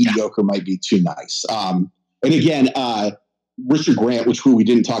movie, and mediocre might be too nice. And again, Richard Grant, who we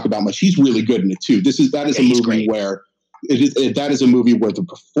didn't talk about much, he's really good in it too. That is a movie great. where that is a movie where the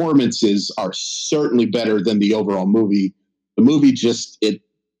performances are certainly better than the overall movie. The movie just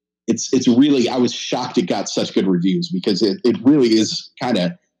it's really, I was shocked it got such good reviews because it really is kind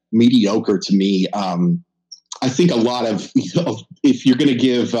of mediocre to me. I think a lot of, if you're going to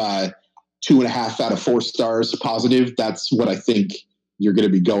give 2.5 out of 4 stars positive, that's what I think you're going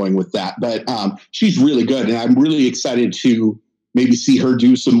to be going with that. But she's really good, and I'm really excited to maybe see her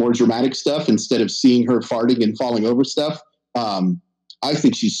do some more dramatic stuff instead of seeing her farting and falling over stuff. I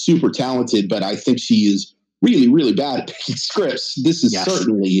think she's super talented, but I think she is really, really bad at picking scripts. This is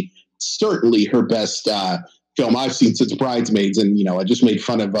certainly her best film I've seen since Bridesmaids, and I just made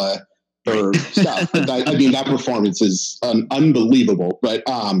fun of her stuff. I mean, that performance is unbelievable. But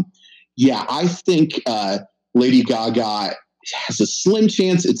I think Lady Gaga has a slim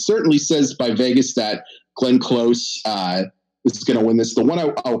chance. It certainly says by Vegas that Glenn Close is going to win this. The one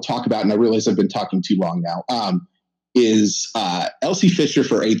I'll talk about, and I realize I've been talking too long now, is Elsie Fisher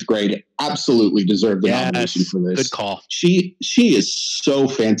for 8th Grade. Absolutely deserved the nomination for this. Good call. She is so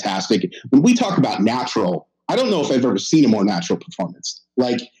fantastic. When we talk about natural, I don't know if I've ever seen a more natural performance.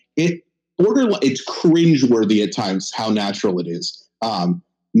 Like, it's cringeworthy at times how natural it is.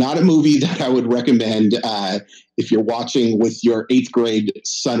 Not a movie that I would recommend if you're watching with your 8th grade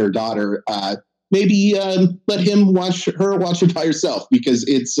son or daughter. Maybe let him watch it by herself, because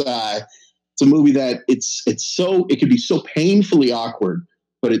it's a movie that it can be so painfully awkward,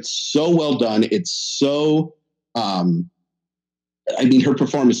 but it's so well done. It's so her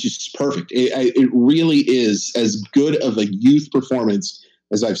performance is just perfect. It really is as good of a youth performance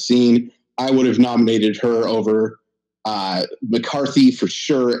as I've seen. I would have nominated her over McCarthy for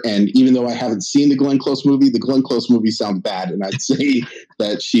sure. And even though I haven't seen the Glenn Close movie sounds bad, and I'd say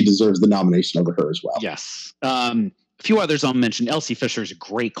that she deserves the nomination over her as well. Yes. A few others I'll mention. Elsie Fisher is a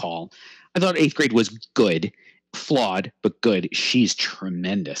great call. I thought 8th Grade was good, flawed, but good. She's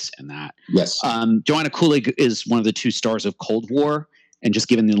tremendous in that. Yes. Joanna Kulig is one of the 2 stars of Cold War, and just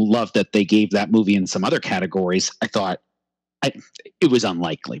given the love that they gave that movie in some other categories, I thought it was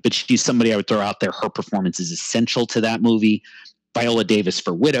unlikely, but she's somebody I would throw out there. Her performance is essential to that movie. Viola Davis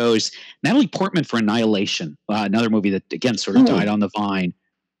for Widows, Natalie Portman for Annihilation, another movie that again sort of died on the vine.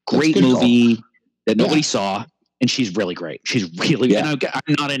 Great movie that nobody saw, and she's really great. She's really. And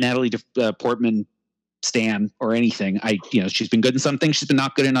I'm not a Natalie Portman stan or anything. She's been good in some things, she's been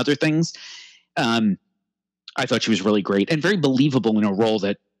not good in other things. I thought she was really great and very believable in a role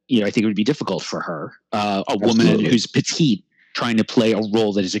that I think it would be difficult for her, a woman Absolutely. who's petite, trying to play a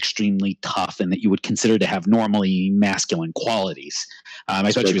role that is extremely tough and that you would consider to have normally masculine qualities.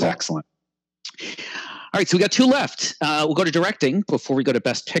 I thought she was excellent. All right, so we got two left. We'll go to directing before we go to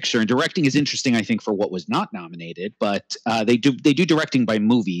Best Picture. And directing is interesting, I think, for what was not nominated, but they do directing by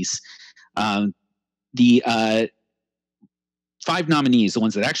movies. The 5 nominees, the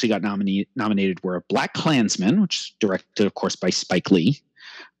ones that actually got nominated, were Black Klansman, which is directed, of course, by Spike Lee;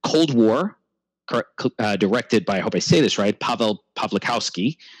 Cold War, directed by, I hope I say this right, Paweł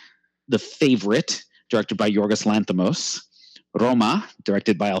Pawlikowski; The Favorite, directed by Yorgos Lanthimos; Roma,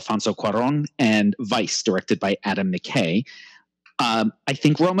 directed by Alfonso Cuarón; and Vice, directed by Adam McKay. I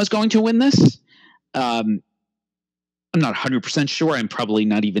think Roma's going to win this. I'm not 100% sure. I'm probably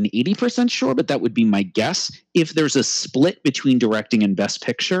not even 80% sure, but that would be my guess. If there's a split between directing and Best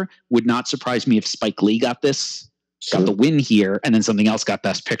Picture, would not surprise me if Spike Lee got the win here, and then something else got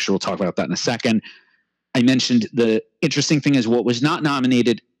Best Picture. We'll talk about that in a second. I mentioned the interesting thing is what was not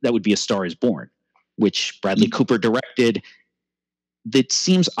nominated, that would be A Star is Born, which Bradley Cooper directed. That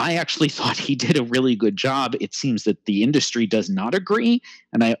seems, I actually thought he did a really good job. It seems that the industry does not agree.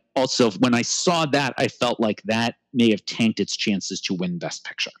 And I also, when I saw that, I felt like that may have tanked its chances to win Best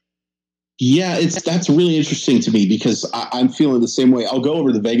Picture. Yeah, that's really interesting to me because I'm feeling the same way. I'll go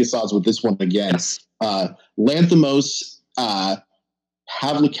over the Vegas odds with this one again. Yes. Lanthimos, Pawlikowski,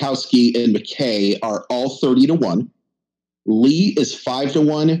 and McKay are all 30-1. Lee is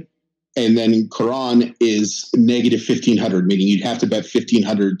 5-1. And then Cuarón is negative 1,500, meaning you'd have to bet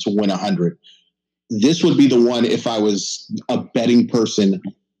 1,500 to win 100. This would be the one if I was a betting person.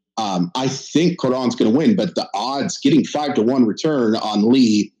 I think Cuarón's going to win, but the odds getting 5-1 return on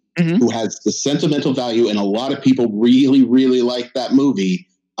Lee, who has the sentimental value, and a lot of people really, really like that movie.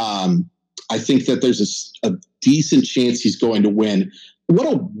 I think that there's a decent chance he's going to win. What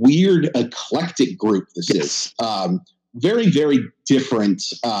a weird, eclectic group this is. Very, very different.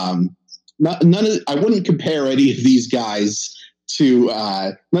 I wouldn't compare any of these guys to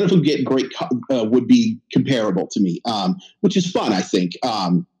none of them get great would be comparable to me, which is fun. I think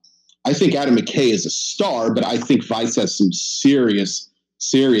Adam McKay is a star, but I think Vice has some serious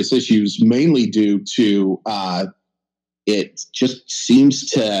issues, mainly due to it just seems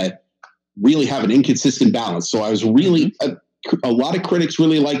to really have an inconsistent balance. So I was really a lot of critics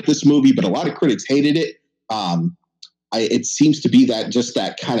really liked this movie, but a lot of critics hated it. It seems to be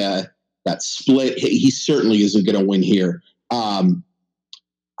that kind of that split. He certainly isn't going to win here. I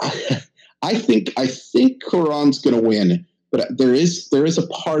think Cuarón's going to win, but there is a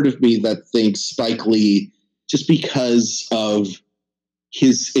part of me that thinks Spike Lee, just because of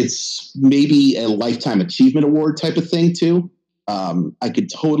it's maybe a Lifetime Achievement Award type of thing too. I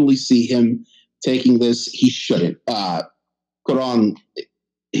could totally see him taking this. He shouldn't. Cuarón,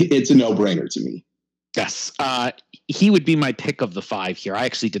 it's a no-brainer to me. Yes. He would be my pick of the 5 here. I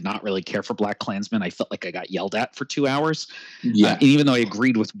actually did not really care for Black Klansman. I felt like I got yelled at for 2 hours. Yeah. And even though I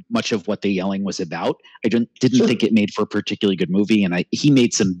agreed with much of what the yelling was about, I didn't think it made for a particularly good movie. And he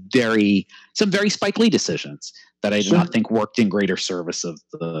made some very Spike Lee decisions that I did not think worked in greater service of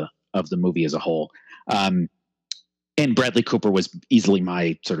the movie as a whole. And Bradley Cooper was easily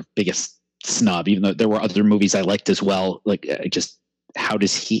my sort of biggest snub, even though there were other movies I liked as well. Like how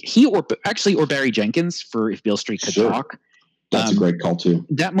does he or Barry Jenkins for If Beale Street Could Talk? That's a great call too.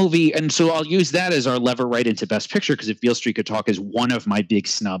 That movie, and so I'll use that as our lever right into Best Picture, because If Beale Street Could Talk is one of my big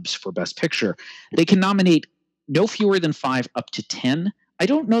snubs for Best Picture. They can nominate no fewer than 5 up to 10. I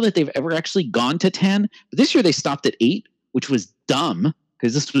don't know that they've ever actually gone to 10, but this year they stopped at 8, which was dumb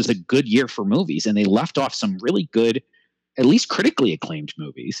because this was a good year for movies, and they left off some really good, at least critically acclaimed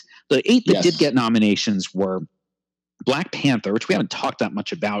movies. The 8 that did get nominations were Black Panther, which we haven't talked that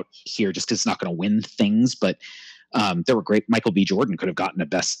much about here just because it's not going to win things, but there were great. Michael B. Jordan could have gotten a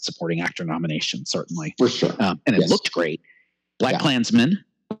Best Supporting Actor nomination, certainly. For sure. And it looked great. Black Klansman,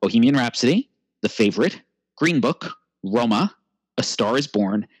 Bohemian Rhapsody, The Favorite, Green Book, Roma, A Star is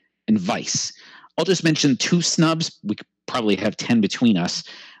Born, and Vice. I'll just mention 2 snubs. We could probably have 10 between us.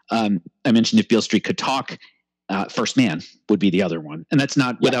 I mentioned If Beale Street Could Talk. First Man would be the other one. And that's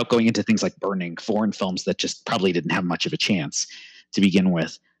not without going into things like Burning, foreign films that just probably didn't have much of a chance to begin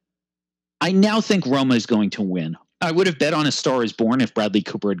with. I now think Roma is going to win. I would have bet on A Star is Born if Bradley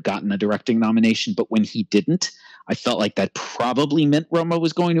Cooper had gotten a directing nomination, but when he didn't, I felt like that probably meant Roma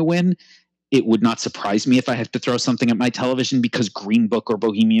was going to win. It would not surprise me if I have to throw something at my television because Green Book or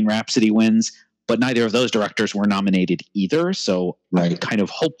Bohemian Rhapsody wins, but neither of those directors were nominated either. So I'm kind of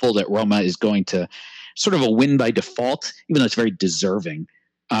hopeful that Roma is going to sort of a win by default, even though it's very deserving.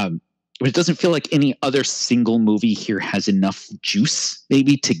 it doesn't feel like any other single movie here has enough juice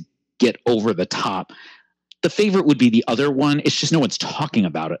maybe to get over the top. The Favorite would be the other one. It's just no one's talking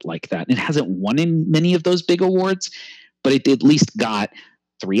about it like that. It hasn't won in many of those big awards, but it at least got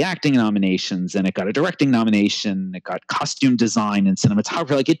 3 acting nominations, and it got a directing nomination. It got costume design and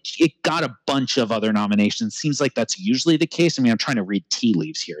cinematography. Like it got a bunch of other nominations. Seems like that's usually the case. I mean, I'm trying to read tea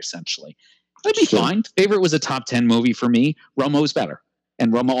leaves here, essentially. That'd be fine. Favorite was a top 10 movie for me. Roma was better.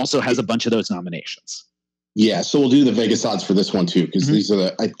 And Roma also has a bunch of those nominations. Yeah, so we'll do the Vegas odds for this one too, because these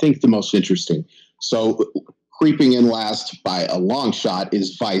are, I think, the most interesting. So creeping in last by a long shot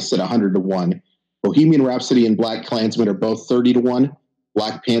is Vice at 100-1. Bohemian Rhapsody and Black Klansman are both 30-1.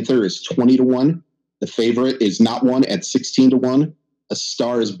 Black Panther is 20-1. The Favorite is not one at 16-1. A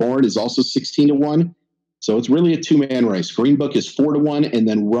Star is Born is also 16-1. So it's really a 2-man race. Green Book is 4-1, and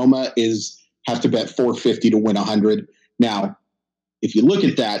then Roma have to bet 450 to win 100. Now, if you look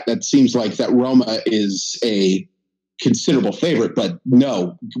at that, that seems like that Roma is a considerable favorite, but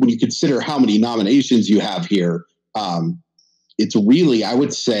no, when you consider how many nominations you have here, it's really, I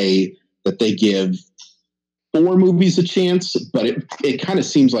would say that they give 4 movies a chance, but it kind of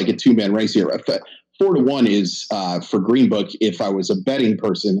seems like a 2-man race here. 4-1 is for Green Book. If I was a betting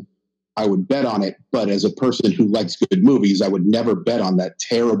person, I would bet on it. But as a person who likes good movies, I would never bet on that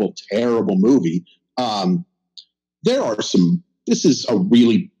terrible, terrible movie. This is a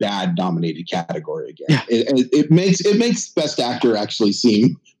really bad nominated category again. Yeah. It makes Best Actor actually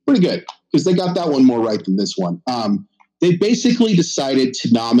seem pretty good because they got that one more right than this one. They basically decided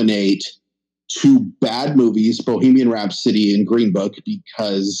to nominate 2 bad movies, Bohemian Rhapsody and Green Book,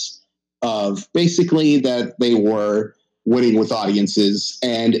 because of basically that they were winning with audiences,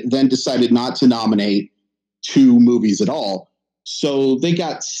 and then decided not to nominate 2 movies at all. So they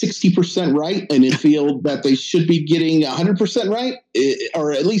got 60% right in a field that they should be getting 100% right,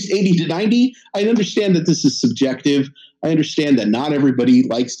 or at least 80 to 90. I understand that this is subjective. I understand that not everybody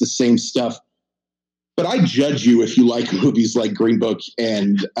likes the same stuff. But I judge you if you like movies like Green Book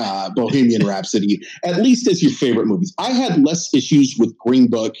and Bohemian Rhapsody, at least as your favorite movies. I had less issues with Green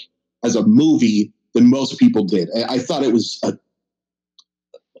Book as a movie than most people did. I thought it was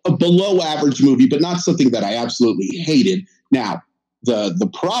a below average movie, but not something that I absolutely hated. Now, the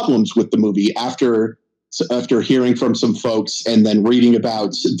problems with the movie after hearing from some folks and then reading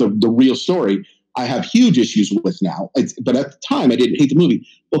about the real story, I have huge issues with now. But at the time, I didn't hate the movie.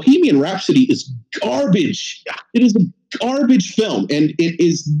 Bohemian Rhapsody is garbage. It is a garbage film, and it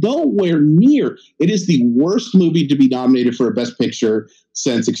is nowhere near. It is the worst movie to be nominated for a Best Picture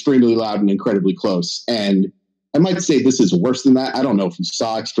since Extremely Loud and Incredibly Close. And I might say this is worse than that. I don't know if you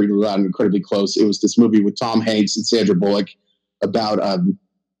saw Extremely Loud and Incredibly Close. It was this movie with Tom Hanks and Sandra Bullock about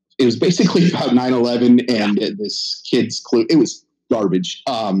it was basically about 9/11 and this kid's clue. It was garbage.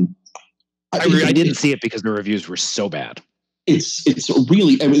 I didn't see it because the reviews were so bad. I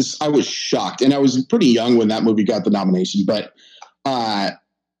was shocked, and I was pretty young when that movie got the nomination, but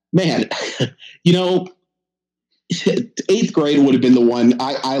man, 8th Grade would have been the one.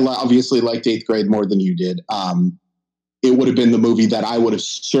 I obviously liked 8th Grade more than you did. It would have been the movie that I would have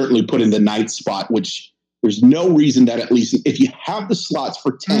certainly put in the 9th spot, which there's no reason that at least if you have the slots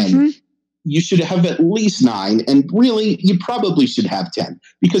for 10, you should have at least 9. And really, you probably should have 10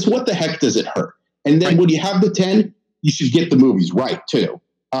 because what the heck does it hurt? And then when you have the 10, you should get the movies right too.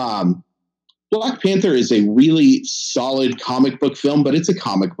 Black Panther is a really solid comic book film, but it's a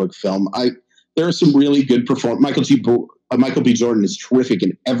comic book film. There are some really good performers. Michael B. Jordan is terrific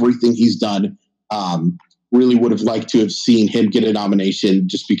in everything he's done. Really would have liked to have seen him get a nomination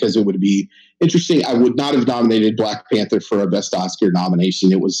just because it would be interesting. I would not have nominated Black Panther for a Best Oscar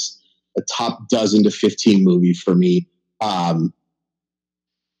nomination. It was a top 12 to 15 movie for me.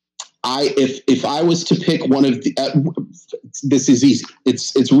 If I was to pick one of the, this is easy.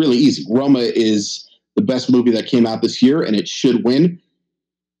 It's really easy. Roma is the best movie that came out this year, and it should win.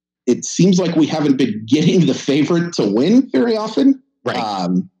 It seems like we haven't been getting the favorite to win very often. Right.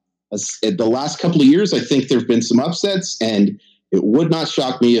 The last couple of years, I think there have been some upsets, and it would not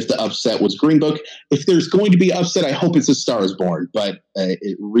shock me if the upset was Green Book. If there's going to be upset, I hope it's A Star is Born, but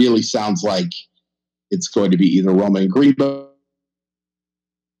it really sounds like it's going to be either Roma and Green Book.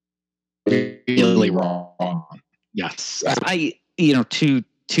 Really wrong. Yes.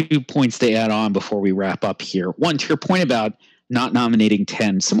 Two points to add on before we wrap up here. One, to your point about not nominating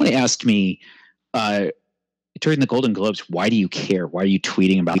 10, somebody asked me during the Golden Globes, why do you care? Why are you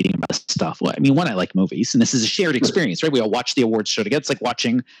tweeting about this stuff? Well, I mean, one, I like movies, and this is a shared experience, right? We all watch the awards show together. It's like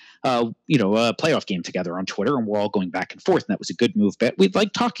watching, a playoff game together on Twitter, and we're all going back and forth. And that was a good move. But we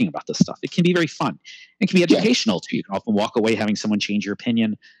like talking about this stuff. It can be very fun. It can be educational too. You can often walk away having someone change your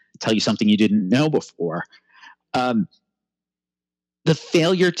opinion. tell you something you didn't know before. The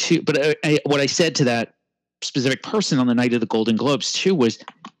failure to, but what I said to that specific person on the night of the Golden Globes too was,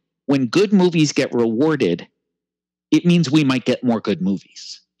 when good movies get rewarded, it means we might get more good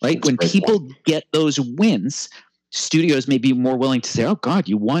movies, right? That's when people get those wins, studios may be more willing to say, "Oh God,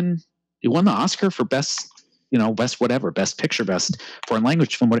 you won the Oscar for best whatever, best picture, best foreign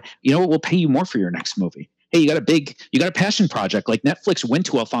language film. You know what? We'll pay you more for your next movie. Hey, you got a passion project." Like Netflix went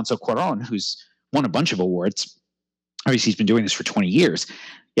to Alfonso Cuarón, who's won a bunch of awards. Obviously, he's been doing this for 20 years.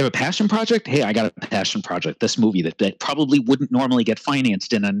 You have a passion project? Hey, I got a passion project. This movie that probably wouldn't normally get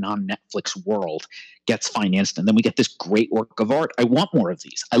financed in a non-Netflix world gets financed, and then we get this great work of art. I want more of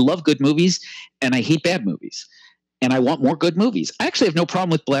these. I love good movies, and I hate bad movies. And I want more good movies. I actually have no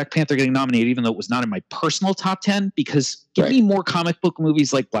problem with Black Panther getting nominated, even though it was not in my personal top 10, because give me more comic book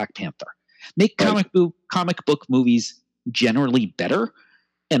movies like Black Panther. Make comic book movies generally better,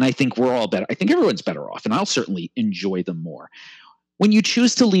 and I think we're all better. I think everyone's better off, and I'll certainly enjoy them more. When you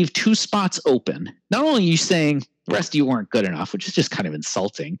choose to leave 2 spots open, not only are you saying the rest of you weren't good enough, which is just kind of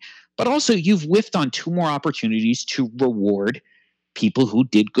insulting, but also you've whiffed on 2 more opportunities to reward people who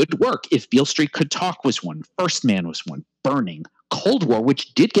did good work. If Beale Street Could Talk was one, First Man was one, Burning, Cold War,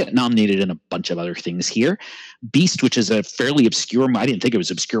 which did get nominated in a bunch of other things here, Beast, which is a fairly obscure, I didn't think it was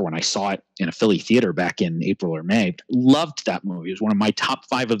obscure when I saw it in a Philly theater back in April or May. Loved that movie. It was one of my top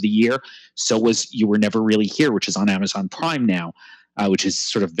 5 of the year. So was You Were Never Really Here, which is on Amazon Prime now, which is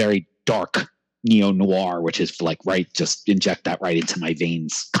sort of very dark neo-noir, which is like, just inject that right into my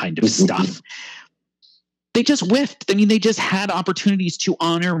veins kind of stuff. They just whiffed. I mean, they just had opportunities to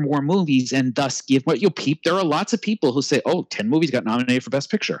honor more movies and thus give what you'll peep. There are lots of people who say, 10 movies got nominated for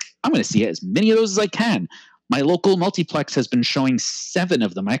Best Picture. I'm going to see as many of those as I can. My local multiplex has been showing 7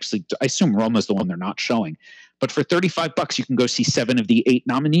 of them. I assume Roma's the one they're not showing. But for $35, you can go see 7 of the 8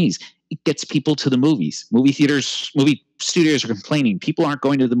 nominees. It gets people to the movies. Movie studios are complaining. People aren't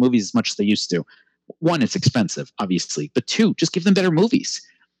going to the movies as much as they used to. 1, it's expensive, obviously. But 2, just give them better movies.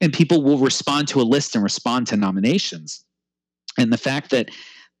 And people will respond to a list and respond to nominations. And the fact that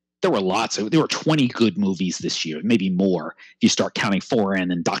there were 20 good movies this year, maybe more, if you start counting foreign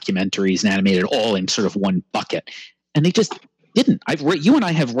and documentaries and animated all in sort of one bucket. And they just didn't. You and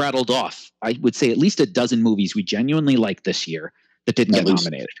I have rattled off, I would say, at least a dozen movies we genuinely liked this year that didn't get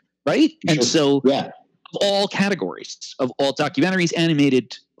nominated, right? And so of all categories, of all documentaries,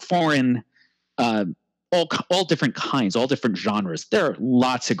 animated, foreign, all different kinds, all different genres. There are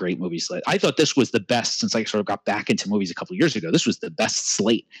lots of great movies. I thought this was the best since I sort of got back into movies a couple of years ago. This was the best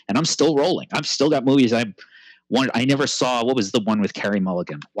slate, and I'm still rolling. I've still got movies I never saw. What was the one with Carey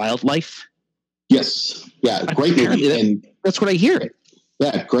Mulligan? Wildlife? Yes. Yeah, great movie. That's what I hear.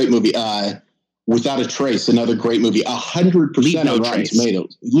 Yeah, great movie. Without a Trace, another great movie. 100% on Rotten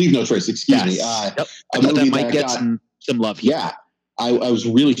Tomatoes. Leave No Trace, excuse me. I thought that might get some love here. Yeah. I was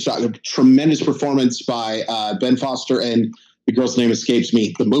really shocked. A tremendous performance by Ben Foster, and the girl's name escapes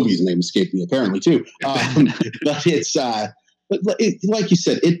me. The movie's name escaped me, apparently, too. But it's, like you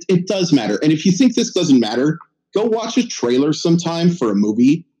said, it does matter. And if you think this doesn't matter, go watch a trailer sometime for a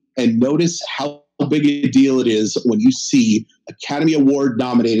movie and notice how big a deal it is when you see Academy Award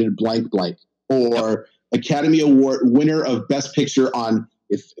nominated blank blank, or Academy Award winner of Best Picture on,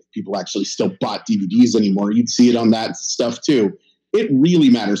 if people actually still bought DVDs anymore, you'd see it on that stuff, too. It really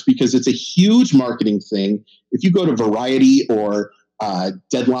matters because it's a huge marketing thing. If you go to Variety or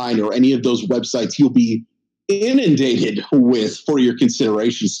Deadline or any of those websites, you'll be inundated with for your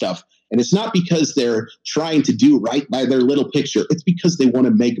consideration stuff. And it's not because they're trying to do right by their little picture. It's because they want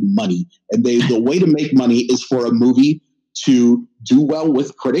to make money. And the way to make money is for a movie to do well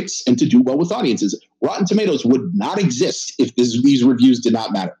with critics and to do well with audiences. Rotten Tomatoes would not exist if these reviews did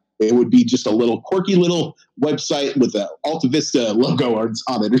not matter. It would be just a little quirky little website with an Alta Vista logo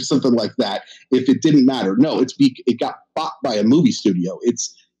on it or something like that if it didn't matter. No, it got bought by a movie studio.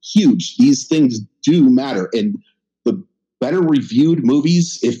 It's huge. These things do matter. And the better reviewed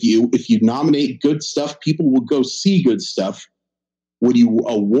movies, if you nominate good stuff, people will go see good stuff. When you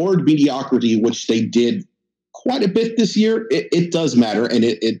award mediocrity, which they did quite a bit this year, it does matter. And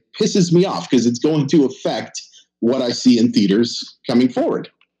it pisses me off because it's going to affect what I see in theaters coming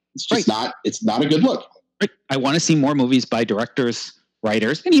forward. It's just it's not a good look. Right. I want to see more movies by directors,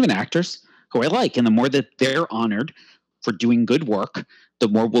 writers, and even actors who I like. And the more that they're honored for doing good work, the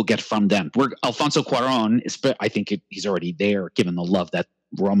more we'll get from them. Alfonso Cuarón, I think he's already there, given the love that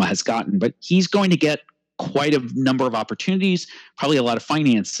Roma has gotten. But he's going to get quite a number of opportunities, probably a lot of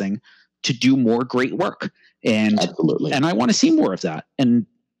financing to do more great work. And absolutely. And I want to see more of that. And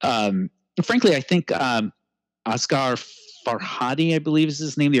frankly, I think Oscar Farhadi, I believe is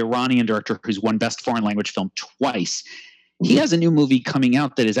his name, the Iranian director who's won Best Foreign Language Film twice. He has a new movie coming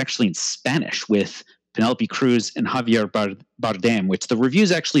out that is actually in Spanish with Penelope Cruz and Javier Bardem, which the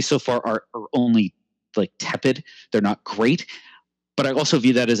reviews actually so far are only like tepid. They're not great. But I also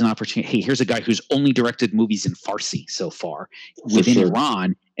view that as an opportunity. Hey, here's a guy who's only directed movies in Farsi so far within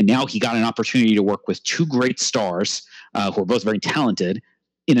Iran. And now he got an opportunity to work with two great stars who are both very talented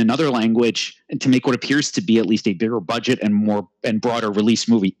in another language and to make what appears to be at least a bigger budget and broader release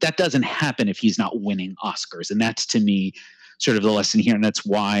movie. That doesn't happen if he's not winning Oscars. And that's, to me, sort of the lesson here. And that's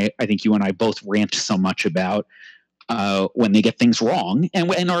why I think you and I both rant so much about when they get things wrong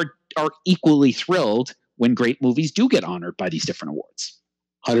and are equally thrilled when great movies do get honored by these different awards.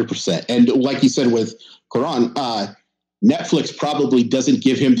 100%. And like you said with Quran, Netflix probably doesn't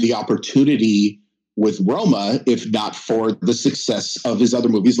give him the opportunity with Roma if not for the success of his other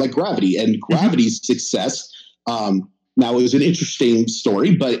movies like Gravity. And Gravity's success, now it was an interesting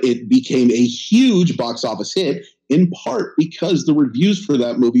story, but it became a huge box office hit in part because the reviews for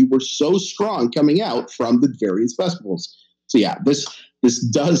that movie were so strong coming out from the various festivals. So yeah, this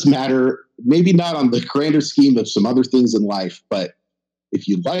does matter, maybe not on the grander scheme of some other things in life, but if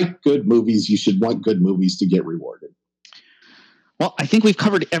you like good movies, you should want good movies to get rewarded. Well, I think we've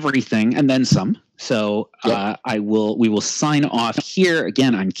covered everything and then some. So Yep. we will sign off here.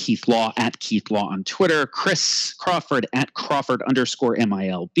 Again, I'm Keith Law at Keith Law on Twitter, Chris Crawford at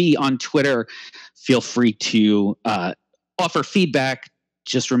Crawford_MILB on Twitter. Feel free to offer feedback.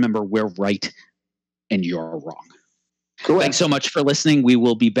 Just remember, we're right and you're wrong. Correct. Thanks so much for listening. We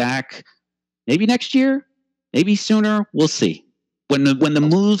will be back maybe next year, maybe sooner. We'll see. When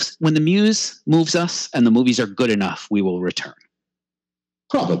the muse moves us and the movies are good enough, we will return.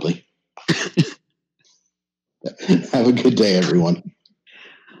 Probably. Have a good day, everyone.